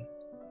resurrection,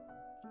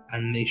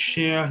 and may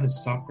share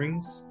his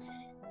sufferings,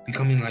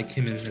 becoming like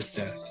him in his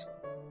death,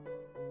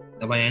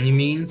 that by any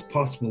means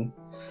possible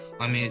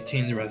I may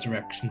attain the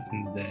resurrection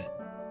from the dead.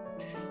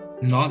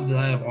 Not that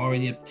I have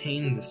already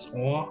obtained this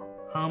or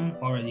am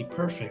already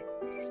perfect,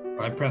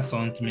 but I press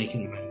on to make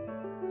it my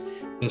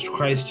own, because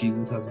Christ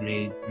Jesus has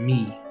made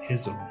me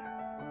his own.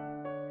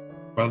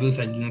 Brothers,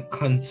 I do not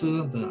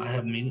consider that I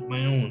have made it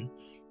my own.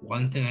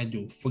 One thing I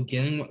do,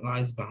 forgetting what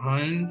lies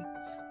behind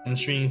and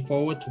straining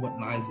forward to what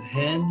lies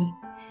ahead,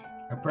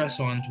 I press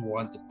on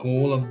toward the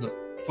goal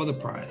for the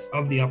prize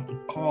of the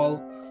upward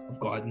call of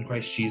God in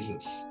Christ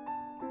Jesus.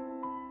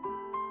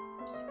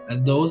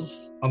 And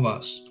those of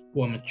us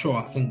who are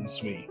mature think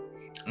this way,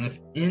 and if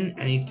in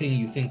anything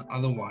you think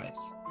otherwise,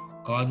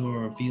 God will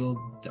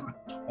reveal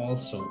that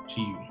also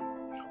to you.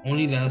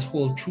 Only let us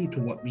hold true to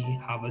what we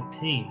have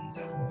attained.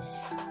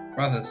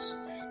 Brothers,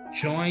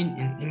 join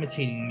in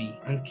imitating me,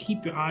 and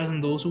keep your eyes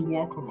on those who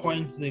walk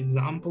according to the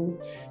example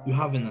you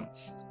have in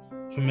us.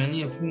 For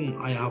many of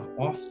whom I have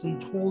often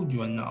told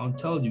you and now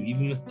tell you,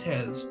 even with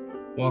tears,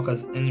 walk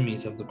as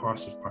enemies of the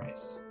cross of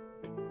Christ.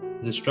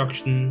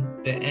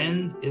 Their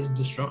end is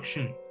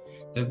destruction.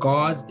 Their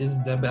God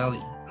is their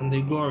belly, and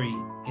they glory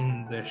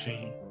in their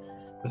shame,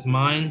 with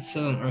minds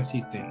set on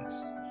earthly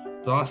things.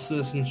 but our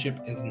citizenship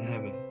is in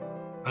heaven,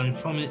 and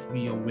from it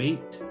we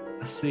await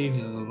a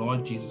Savior, the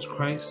Lord Jesus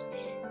Christ,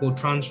 who will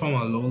transform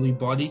our lowly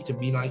body to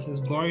be like his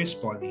glorious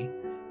body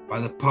by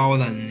the power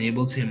that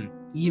enables him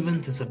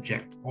even to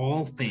subject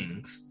all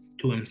things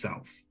to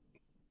himself.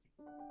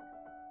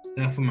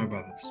 Therefore, my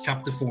brothers,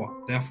 chapter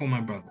 4, therefore, my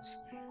brothers,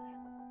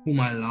 whom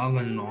I love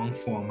and long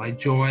for, my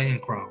joy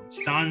and crown,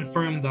 stand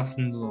firm thus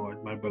in the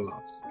Lord, my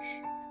beloved.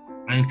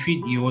 I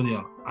entreat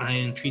Euodia, I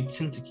entreat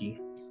Syntyche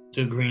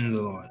to agree in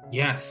the Lord.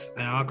 Yes,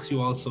 I ask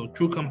you also,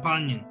 true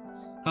companion,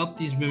 help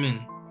these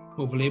women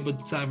who have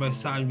labored side by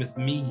side with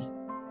me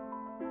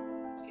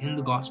in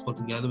the gospel,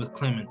 together with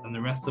Clement and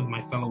the rest of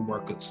my fellow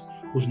workers,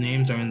 whose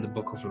names are in the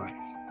book of life.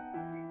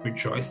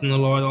 Rejoice in the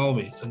Lord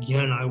always.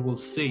 Again, I will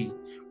say,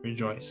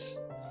 rejoice.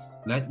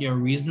 Let your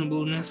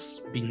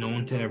reasonableness be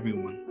known to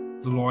everyone.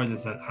 The Lord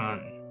is at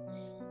hand.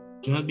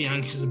 Do not be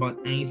anxious about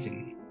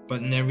anything,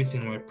 but in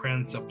everything by prayer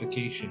and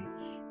supplication,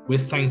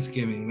 with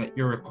thanksgiving, let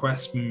your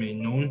requests be made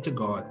known to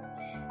God,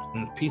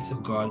 and the peace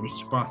of God, which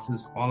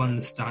surpasses all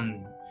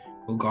understanding,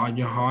 will guard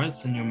your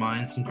hearts and your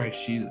minds in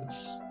Christ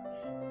Jesus.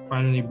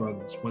 Finally,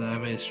 brothers,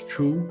 whatever is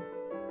true,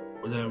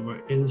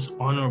 whatever is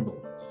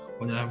honorable,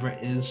 whatever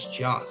is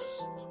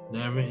just,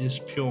 whatever is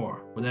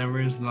pure, whatever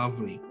is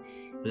lovely,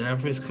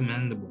 whatever is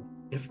commendable,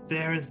 if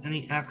there is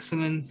any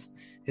excellence,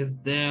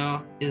 if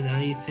there is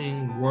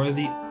anything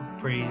worthy of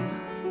praise,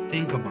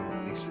 think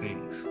about these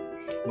things.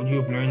 What you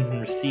have learned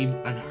and received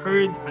and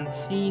heard and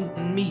seen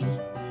in me,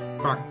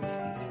 practice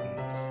these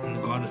things, and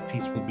the God of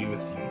peace will be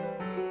with you.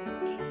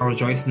 I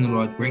rejoice in the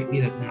Lord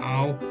greatly that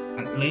now,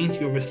 at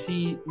length, you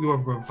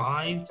have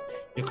revived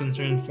your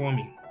concern for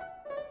me.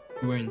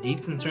 You were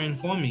indeed concerned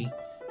for me,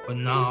 but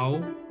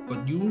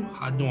you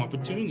had no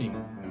opportunity.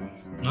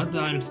 Not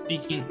that I am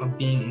speaking of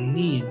being in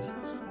need,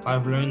 for I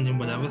have learned in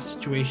whatever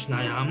situation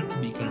I am to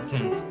be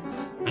content.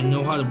 I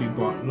know how to be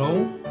brought low,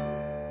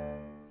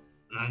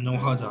 and I know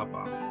how to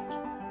abound.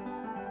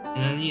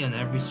 In any and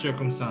every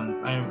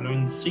circumstance, I have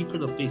learned the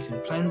secret of facing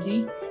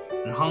plenty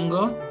and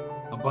hunger,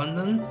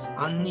 abundance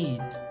and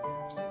need.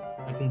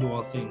 I can do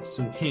all things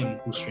through him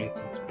who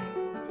strengthens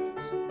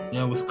me.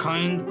 It was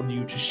kind of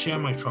you to share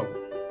my trouble.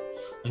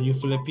 And you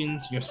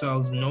Philippians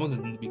yourselves know that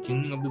in the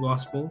beginning of the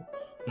gospel,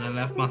 when I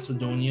left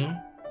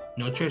Macedonia,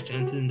 no church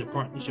entered into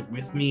partnership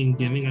with me in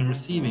giving and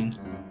receiving,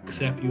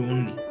 except you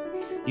only.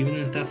 Even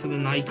in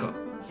Thessalonica,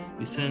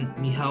 you sent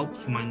me help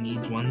for my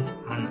needs once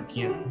and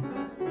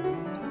again.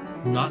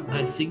 Not that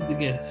I seek the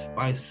gift,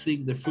 but I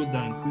seek the fruit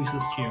that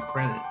increases to your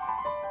credit.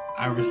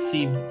 I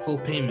received full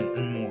payment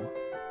and more.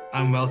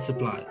 I am well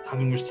supplied,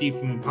 having received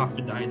from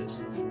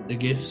Epaphroditus the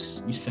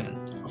gifts you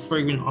sent, a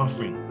fragrant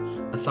offering,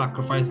 a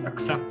sacrifice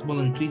acceptable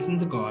and pleasing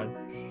to God,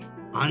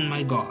 and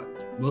my God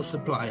will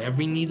supply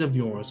every need of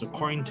yours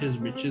according to his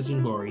riches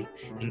and glory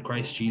in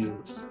Christ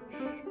Jesus.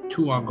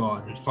 To our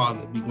God and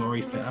Father be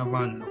glory forever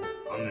and ever.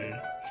 Amen.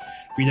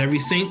 Greet every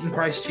saint in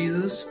Christ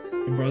Jesus.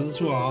 The brothers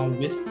who are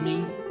with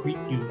me greet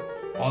you.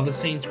 All the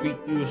saints greet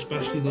you,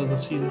 especially those of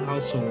Caesar's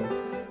household.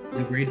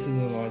 The grace of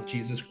the Lord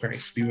Jesus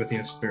Christ be with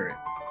your spirit.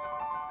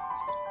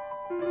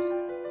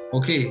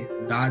 Okay,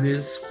 that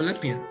is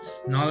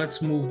Philippians. Now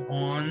let's move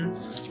on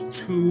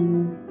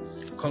to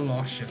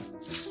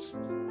Colossians.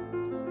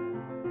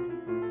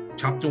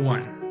 Chapter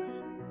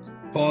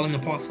 1. Paul, an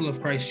apostle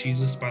of Christ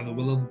Jesus by the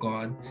will of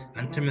God,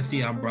 and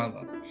Timothy our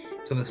brother,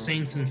 to the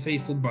saints and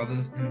faithful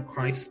brothers in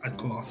Christ at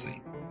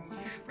Colossae.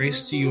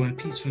 Grace to you and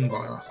peace from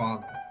God our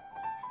Father.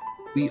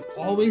 We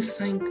always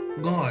thank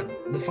God,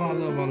 the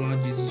Father of our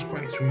Lord Jesus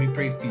Christ, when we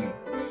pray for you,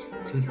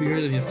 since we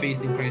heard of your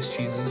faith in Christ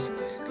Jesus,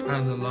 and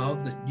of the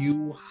love that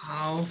you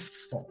have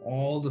for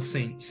all the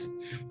saints,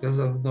 because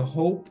of the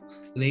hope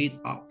laid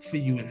up for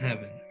you in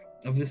heaven.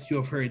 Of this you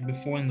have heard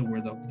before in the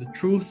word of the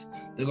truth,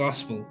 the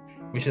gospel,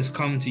 which has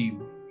come to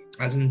you,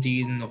 as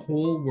indeed in the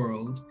whole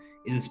world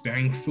it is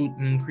bearing fruit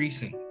and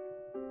increasing,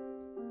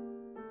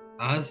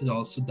 as it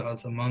also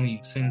does among you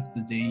since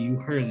the day you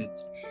heard it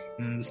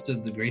and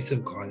understood the grace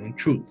of God in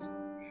truth,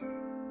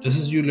 just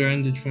as you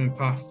learned it from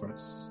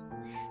Epaphras,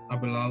 our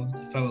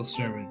beloved fellow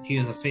servant. He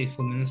is a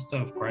faithful minister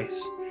of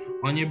Christ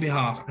on your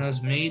behalf, and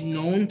has made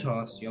known to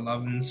us your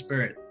love in the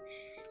Spirit.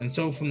 And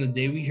so from the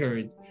day we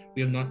heard,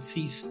 we have not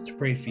ceased to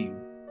pray for you,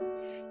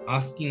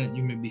 asking that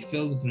you may be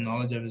filled with the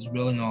knowledge of his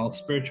will in all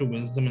spiritual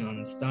wisdom and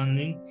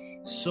understanding,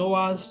 so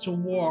as to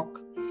walk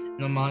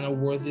in a manner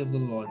worthy of the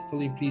Lord,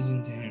 fully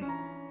pleasing to him,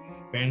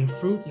 bearing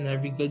fruit in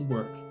every good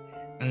work,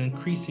 and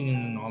increasing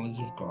in the knowledge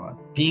of God,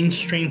 being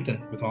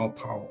strengthened with all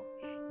power,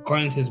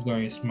 according to his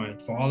glorious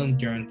might, for all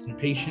endurance and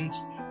patience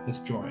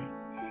with joy,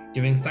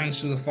 giving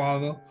thanks to the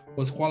Father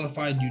who has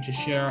qualified you to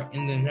share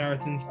in the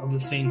inheritance of the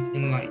saints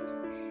in light.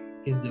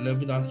 He has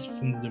delivered us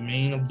from the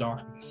domain of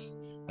darkness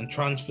and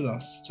transferred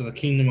us to the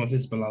kingdom of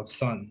his beloved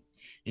Son,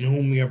 in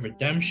whom we have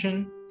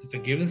redemption, the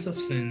forgiveness of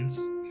sins.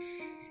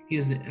 He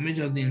is the image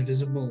of the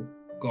invisible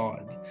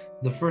God,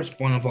 the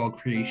firstborn of all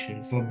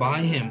creation, for by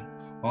him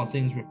all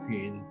things were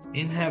created,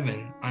 in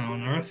heaven and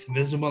on earth,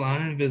 visible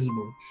and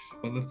invisible,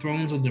 whether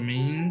thrones or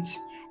dominions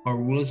or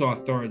rulers or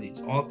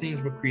authorities. All things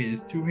were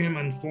created through him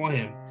and for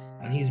him,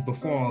 and he is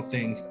before all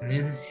things, and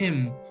in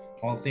him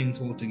all things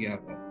hold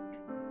together.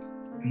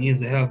 And he is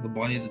the head of the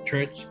body of the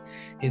church.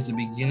 He is the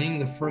beginning,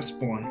 the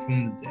firstborn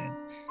from the dead,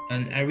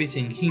 and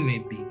everything he may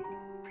be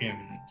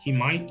preeminent. He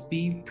might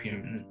be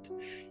preeminent.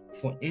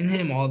 For in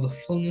him all the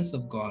fullness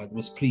of God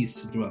was pleased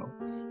to dwell,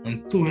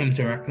 and through him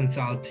to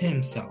reconcile to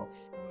himself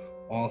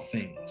all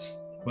things,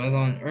 whether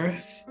on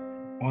earth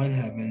or in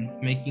heaven,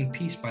 making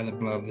peace by the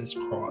blood of his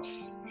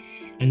cross.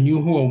 And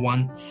you who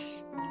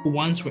once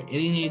were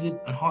alienated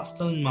and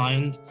hostile in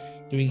mind,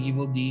 doing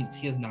evil deeds,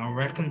 he is now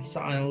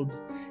reconciled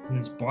in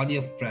his body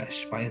of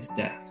flesh by his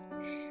death,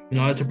 in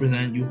order to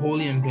present you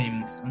holy and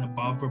blameless and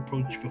above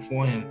reproach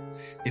before him,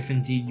 if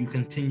indeed you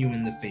continue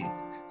in the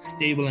faith,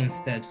 stable and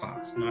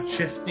steadfast, not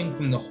shifting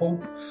from the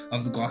hope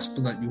of the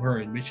gospel that you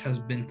heard, which has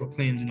been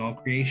proclaimed in all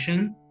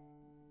creation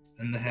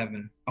and the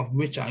heaven, of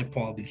which I,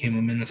 Paul, became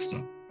a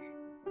minister.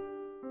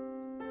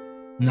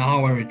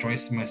 Now I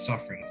rejoice in my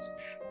sufferings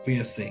for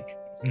your sake,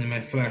 and in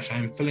my flesh I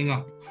am filling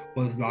up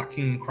what is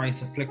lacking in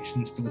Christ's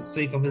afflictions for the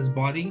sake of his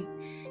body,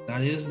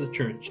 that is the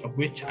church, of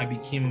which I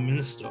became a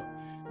minister,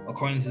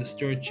 according to the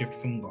stewardship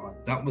from God,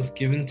 that was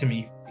given to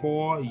me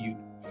for you,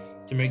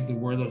 to make the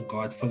word of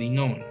God fully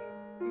known.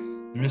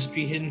 The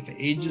mystery hidden for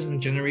ages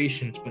and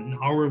generations, but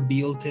now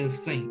revealed to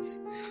his saints.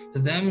 To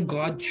them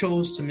God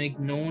chose to make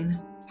known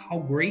how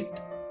great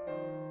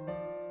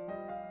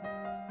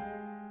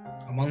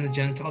among the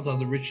Gentiles are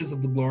the riches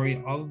of the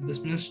glory of this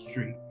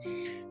mystery,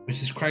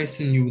 which is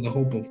Christ in you, the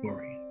hope of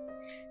glory.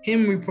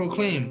 Him we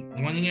proclaim,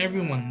 warning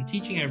everyone and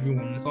teaching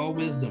everyone with all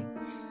wisdom,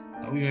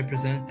 that we may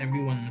present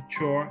everyone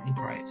mature in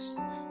Christ.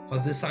 For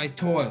this I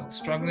toil,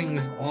 struggling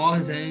with all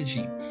his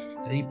energy,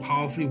 that he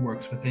powerfully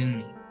works within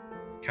me.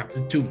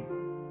 Chapter 2.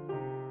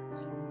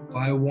 For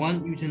I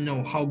want you to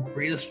know how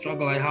great a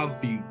struggle I have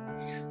for you,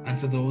 and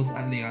for those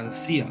at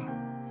Laodicea,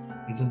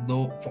 and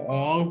for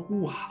all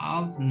who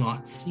have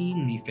not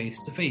seen me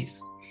face to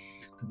face,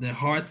 that their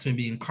hearts may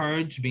be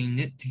encouraged, being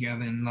knit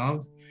together in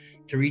love,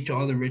 to reach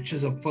all the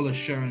riches of full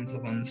assurance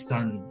of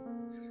understanding,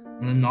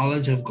 and the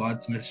knowledge of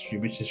God's mystery,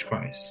 which is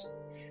Christ,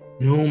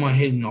 in whom are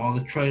hidden all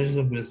the treasures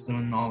of wisdom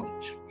and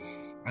knowledge.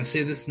 I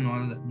say this in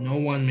order that no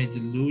one may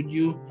delude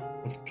you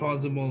with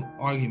plausible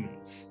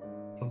arguments.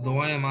 For though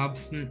I am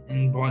absent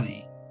in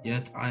body,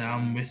 yet I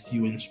am with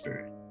you in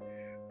spirit,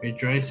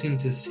 rejoicing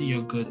to see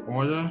your good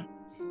order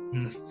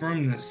and the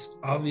firmness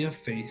of your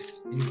faith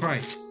in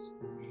Christ.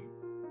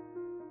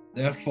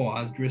 Therefore,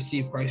 as you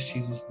receive Christ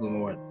Jesus the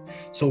Lord,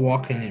 so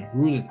walk in him,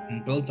 rooted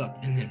and built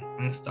up in him,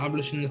 and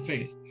established in the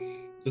faith,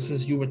 just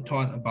as you were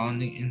taught,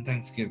 abounding in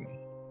thanksgiving.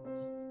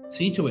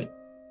 See to it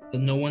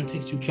that no one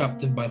takes you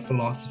captive by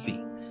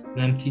philosophy and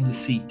empty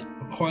deceit,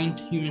 according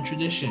to human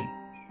tradition,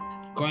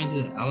 according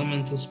to the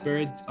elemental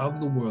spirits of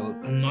the world,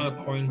 and not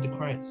according to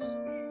Christ.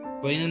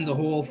 For in him the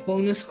whole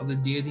fullness of the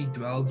deity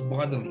dwells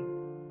bodily.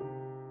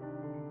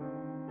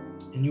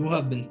 And you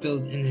have been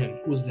filled in him,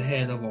 who is the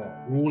head of all,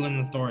 rule and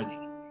authority.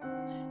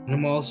 In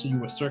him also you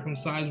were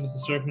circumcised with a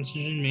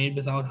circumcision made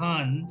without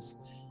hands,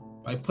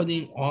 by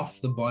putting off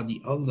the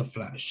body of the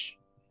flesh,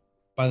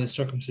 by the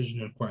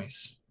circumcision of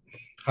Christ,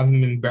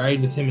 having been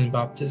buried with him in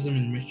baptism,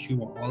 in which you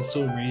were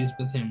also raised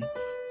with him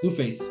through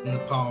faith in the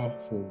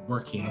powerful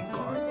working of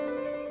God,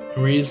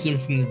 who raised him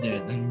from the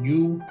dead. And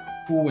you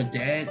who were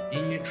dead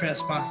in your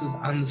trespasses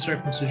and the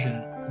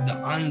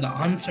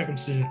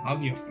uncircumcision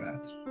of your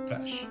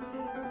flesh,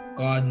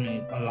 God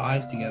made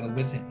alive together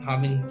with him,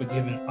 having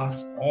forgiven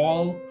us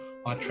all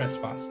our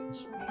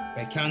trespasses,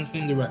 by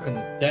cancelling the record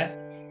of debt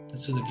that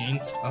stood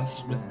against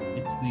us with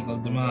its legal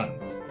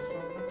demands.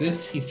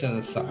 This he set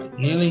aside,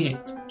 nailing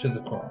it to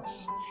the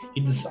cross.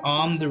 He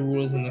disarmed the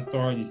rulers and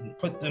authorities and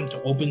put them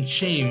to open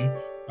shame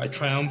by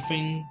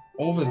triumphing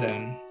over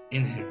them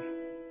in him.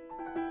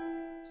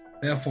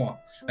 Therefore,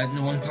 let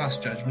no one pass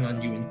judgment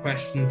on you in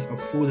questions of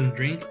food and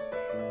drink,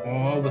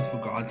 or with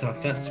regard to a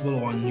festival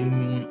or a new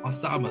moon or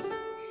Sabbath.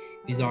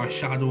 These are a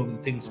shadow of the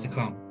things to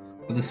come,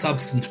 but the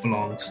substance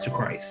belongs to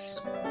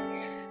Christ.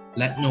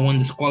 Let no one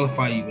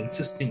disqualify you,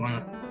 insisting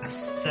on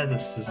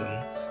asceticism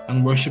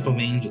and worship of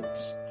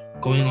angels,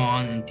 going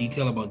on in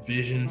detail about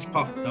visions,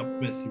 puffed up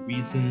with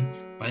reason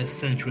by a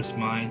sensuous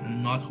mind,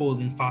 and not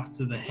holding fast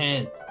to the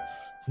head,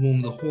 from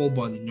whom the whole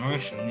body,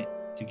 nourished and knit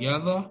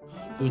together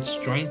through its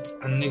joints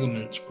and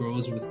ligaments,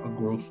 grows with a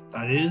growth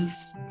that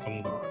is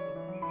from God.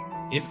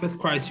 If with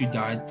Christ you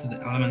died to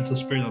the elemental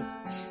spirits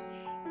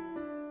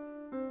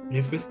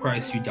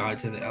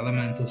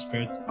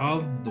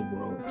of the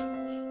world,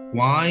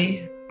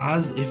 why,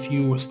 as if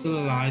you were still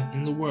alive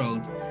in the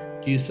world,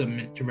 do you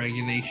submit to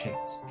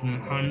regulations? Do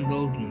not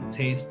handle, do not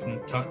taste, do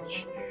not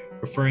touch,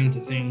 referring to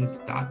things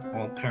that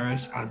all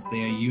perish as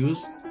they are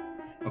used,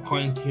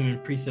 according to human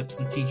precepts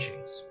and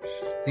teachings.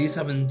 These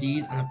have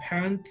indeed an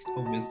appearance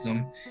of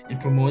wisdom in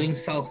promoting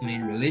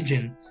self-made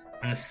religion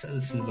and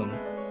asceticism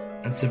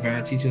and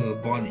severity to the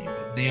body,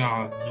 but they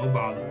are of no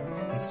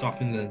value in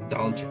stopping the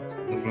indulgence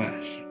of the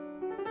flesh.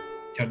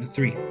 Chapter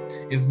 3.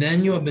 If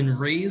then you have been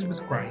raised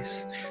with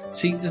Christ,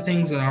 seek the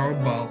things that are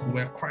above,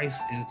 where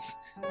Christ is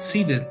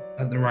seated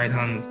at the right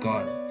hand of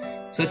God.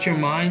 Set your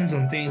minds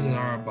on things that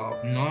are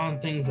above, not on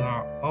things that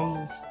are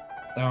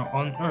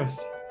on earth.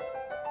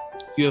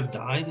 You have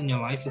died, and your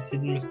life is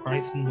hidden with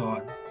Christ in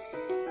God.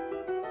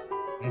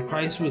 When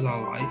Christ, who is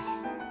our life,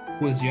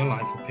 who is your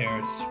life,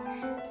 appears,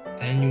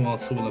 then you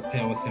also will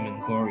appear with him in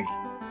glory.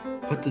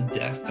 Put to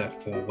death,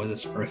 therefore, what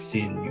is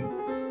earthly in you: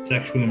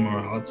 sexual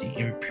immorality,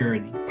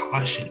 impurity,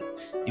 passion,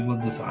 evil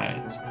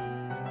desires,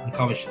 and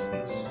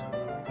covetousness,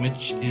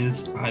 which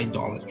is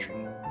idolatry.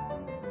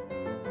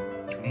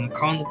 On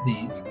account of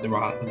these, the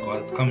wrath of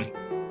God is coming.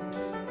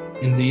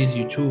 In these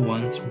you too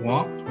once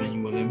walked when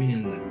you were living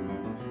in them,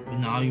 but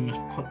now you must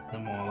put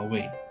them all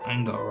away: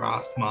 anger,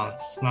 wrath,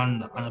 malice,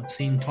 slander, and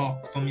obscene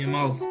talk from your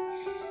mouth.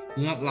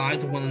 Do not lie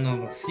to one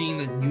another, seeing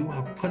that you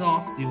have put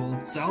off the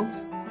old self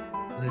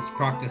with its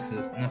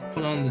practices, and have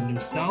put on the new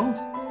self,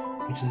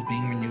 which is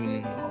being renewed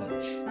in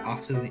knowledge,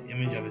 after the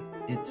image of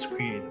its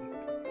creator.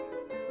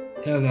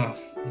 Here there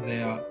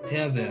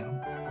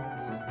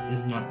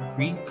is not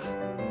Greek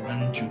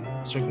and Jew,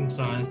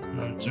 circumcised and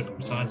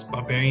uncircumcised,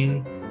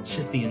 barbarian,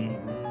 Scythian,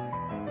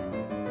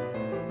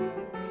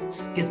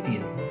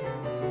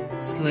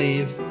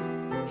 slave,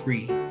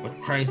 free, but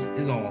Christ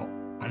is all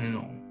and in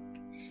all.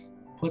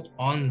 Put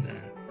on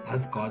then,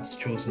 as God's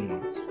chosen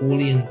ones,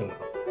 holy and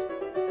beloved,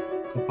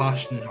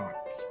 compassionate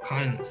hearts,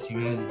 kindness,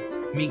 humility,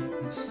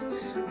 meekness,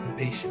 and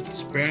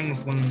patience, bearing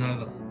with one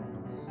another.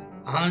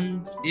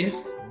 And if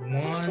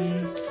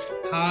one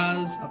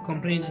has a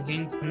complaint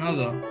against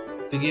another,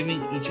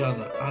 forgiving each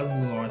other as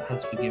the Lord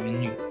has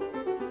forgiven you,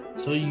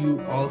 so you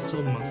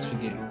also must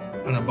forgive.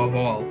 And above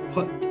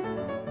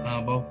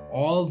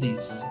all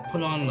these,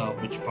 put on love,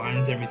 which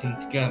binds everything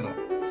together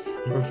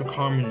in perfect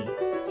harmony.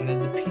 And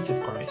let the peace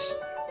of Christ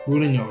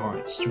rule in your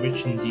hearts, to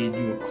which indeed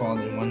you are called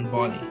in one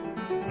body,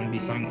 and be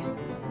thankful.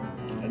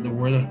 Let the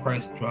word of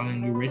Christ dwell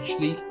in you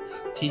richly,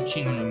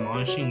 teaching and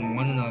admonishing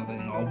one another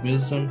in all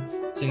wisdom,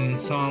 singing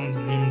psalms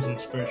and hymns and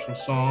spiritual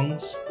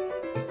songs,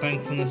 with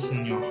thankfulness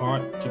in your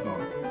hearts to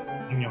God.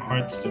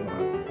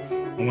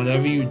 And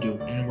whatever you do,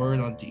 in word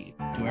or deed,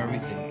 do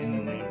everything in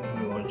the name of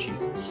the Lord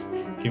Jesus,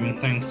 giving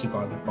thanks to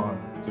God the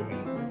Father through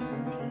him.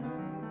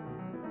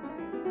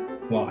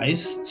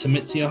 Wives,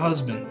 submit to your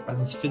husbands, as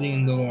is fitting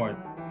in the Lord.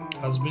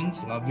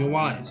 Husbands, love your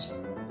wives,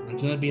 and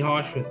do not be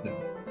harsh with them.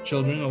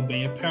 Children,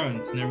 obey your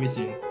parents in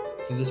everything,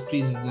 for this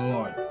pleases the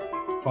Lord.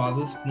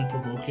 Fathers, don't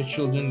provoke your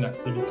children,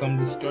 lest they become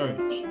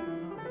discouraged.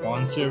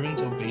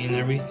 Bondservants, obey in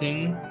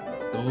everything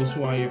those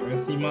who are your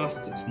earthly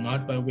masters,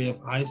 not by way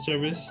of eye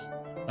service,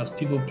 as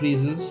people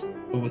pleasers,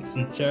 but with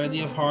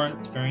sincerity of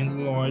heart, fearing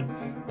the Lord.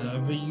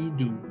 Whatever you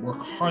do,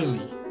 work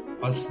heartily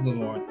as to the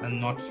Lord, and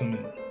not for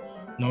men,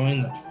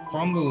 knowing that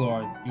from the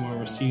Lord you will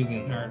receive the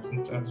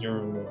inheritance as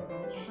your reward.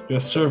 You are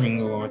serving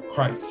the Lord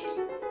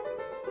Christ.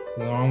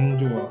 The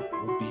wrongdoer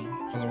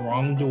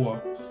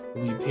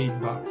will be paid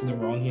back for the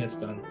wrong he has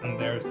done, and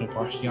there is no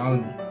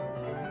partiality.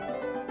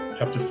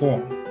 Chapter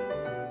 4.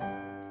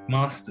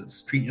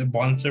 Masters, treat your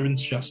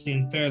bondservants justly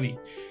and fairly,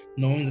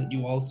 knowing that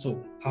you also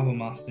have a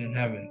master in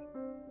heaven.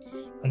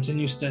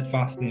 Continue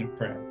steadfastly in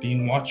prayer,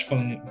 being watchful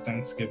in it with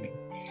thanksgiving.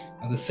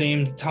 At the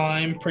same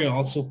time, pray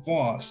also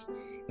for us,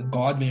 that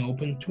God may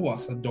open to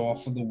us a door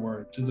for the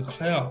word, to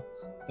declare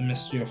the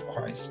mystery of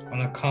Christ,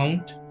 on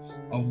account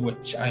of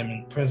which I am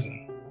in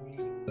prison,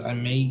 that I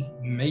may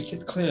make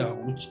it clear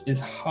which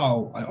is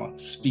how I ought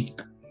to speak.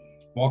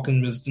 Walk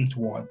in wisdom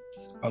toward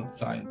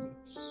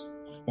outsiders,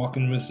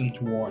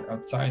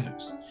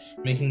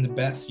 making the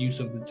best use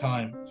of the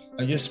time.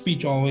 Let your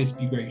speech always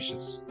be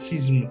gracious,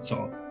 seasoned with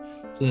salt,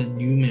 so that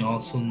you may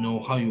also know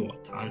how you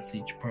ought to answer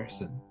each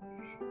person.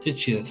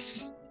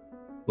 Titius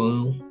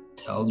will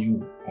tell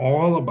you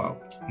all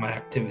about my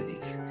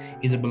activities.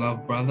 He's a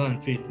beloved brother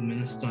and faithful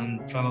minister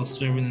and fellow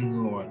servant in the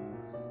Lord.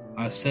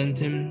 I have sent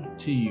him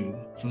to you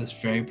for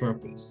this very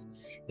purpose,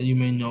 that you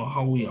may know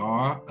how we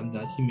are, and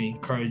that he may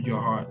encourage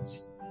your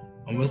hearts.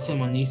 And with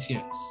him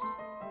Onesimus,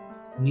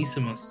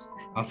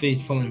 a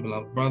faithful and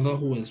beloved brother,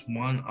 who is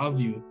one of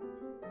you.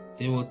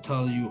 They will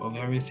tell you of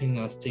everything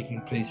that is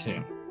taking place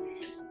here.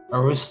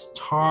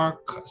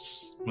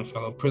 Aristarchus, my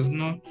fellow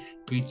prisoner,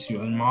 greets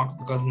you, and Mark,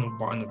 the cousin of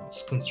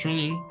Barnabas,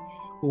 concerning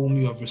whom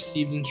you have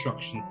received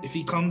instruction. If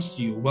he comes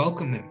to you,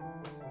 welcome him.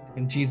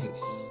 And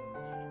Jesus,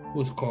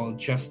 who is called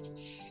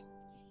Justus.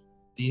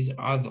 These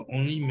are the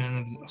only men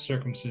of the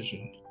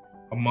circumcision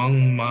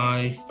among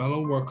my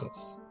fellow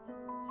workers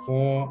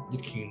for the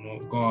kingdom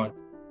of God,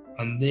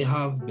 and they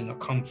have been a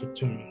comfort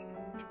to me.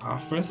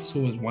 Epaphras,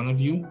 who is one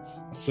of you,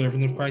 a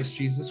servant of Christ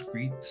Jesus,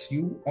 greets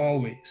you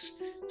always,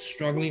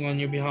 struggling on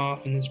your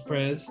behalf in his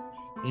prayers,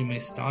 that you may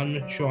stand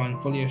mature and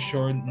fully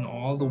assured in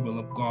all the will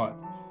of God.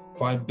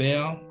 For I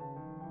bear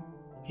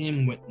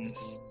him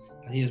witness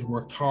that he has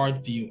worked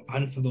hard for you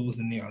and for those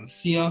in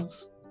Laodicea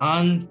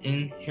and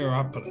in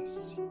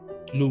Hierapolis.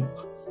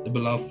 Luke, the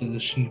beloved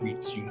physician,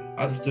 greets you,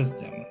 as does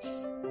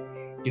Demas.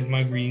 Give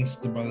my greetings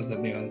to the brothers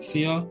at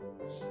Laodicea,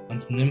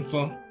 and to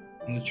Nympha,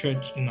 and the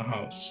church in the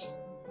house.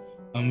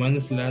 And when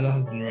this letter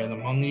has been read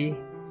among you,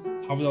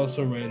 have it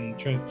also read in the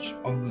church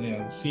of the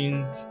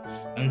Laodiceans,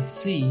 and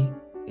see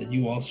that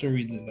you also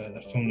read the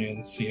letter from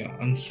Laodicea,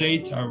 and say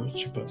to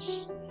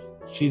Archippus,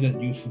 see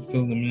that you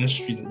fulfill the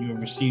ministry that you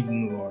have received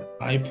in the Lord.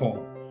 I,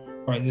 Paul,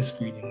 write this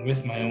greeting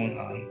with my own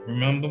hand.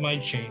 Remember my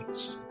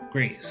chains.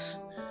 Grace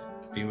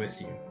be with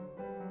you.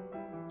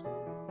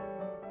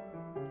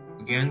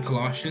 Again,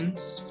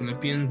 Colossians,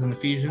 Philippians, and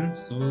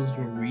Ephesians, those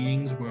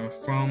readings were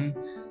from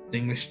the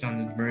English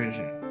Standard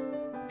Version.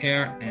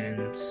 Here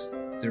ends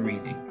the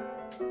reading.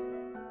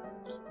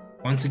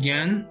 Once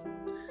again,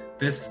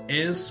 this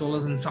is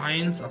Solas and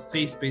Science, a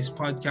faith-based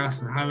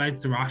podcast that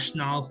highlights the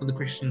rationale for the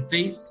Christian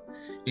faith,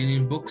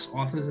 leading books,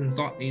 authors, and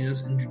thought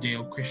leaders in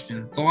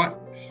Judeo-Christian thought.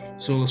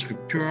 Sola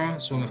Scriptura,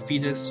 Sola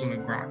Fides, Sola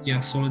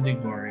Gratia, Sola Dei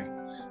Gloria.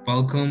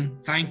 Welcome,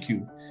 thank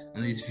you,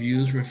 and these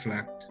views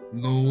reflect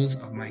those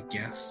of my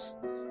guests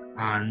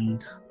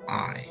and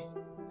I.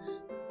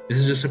 This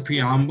is just a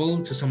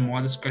preamble to some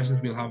more discussions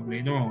we'll have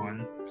later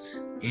on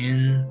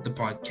in the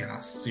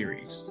podcast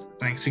series.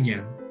 Thanks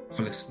again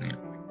for listening.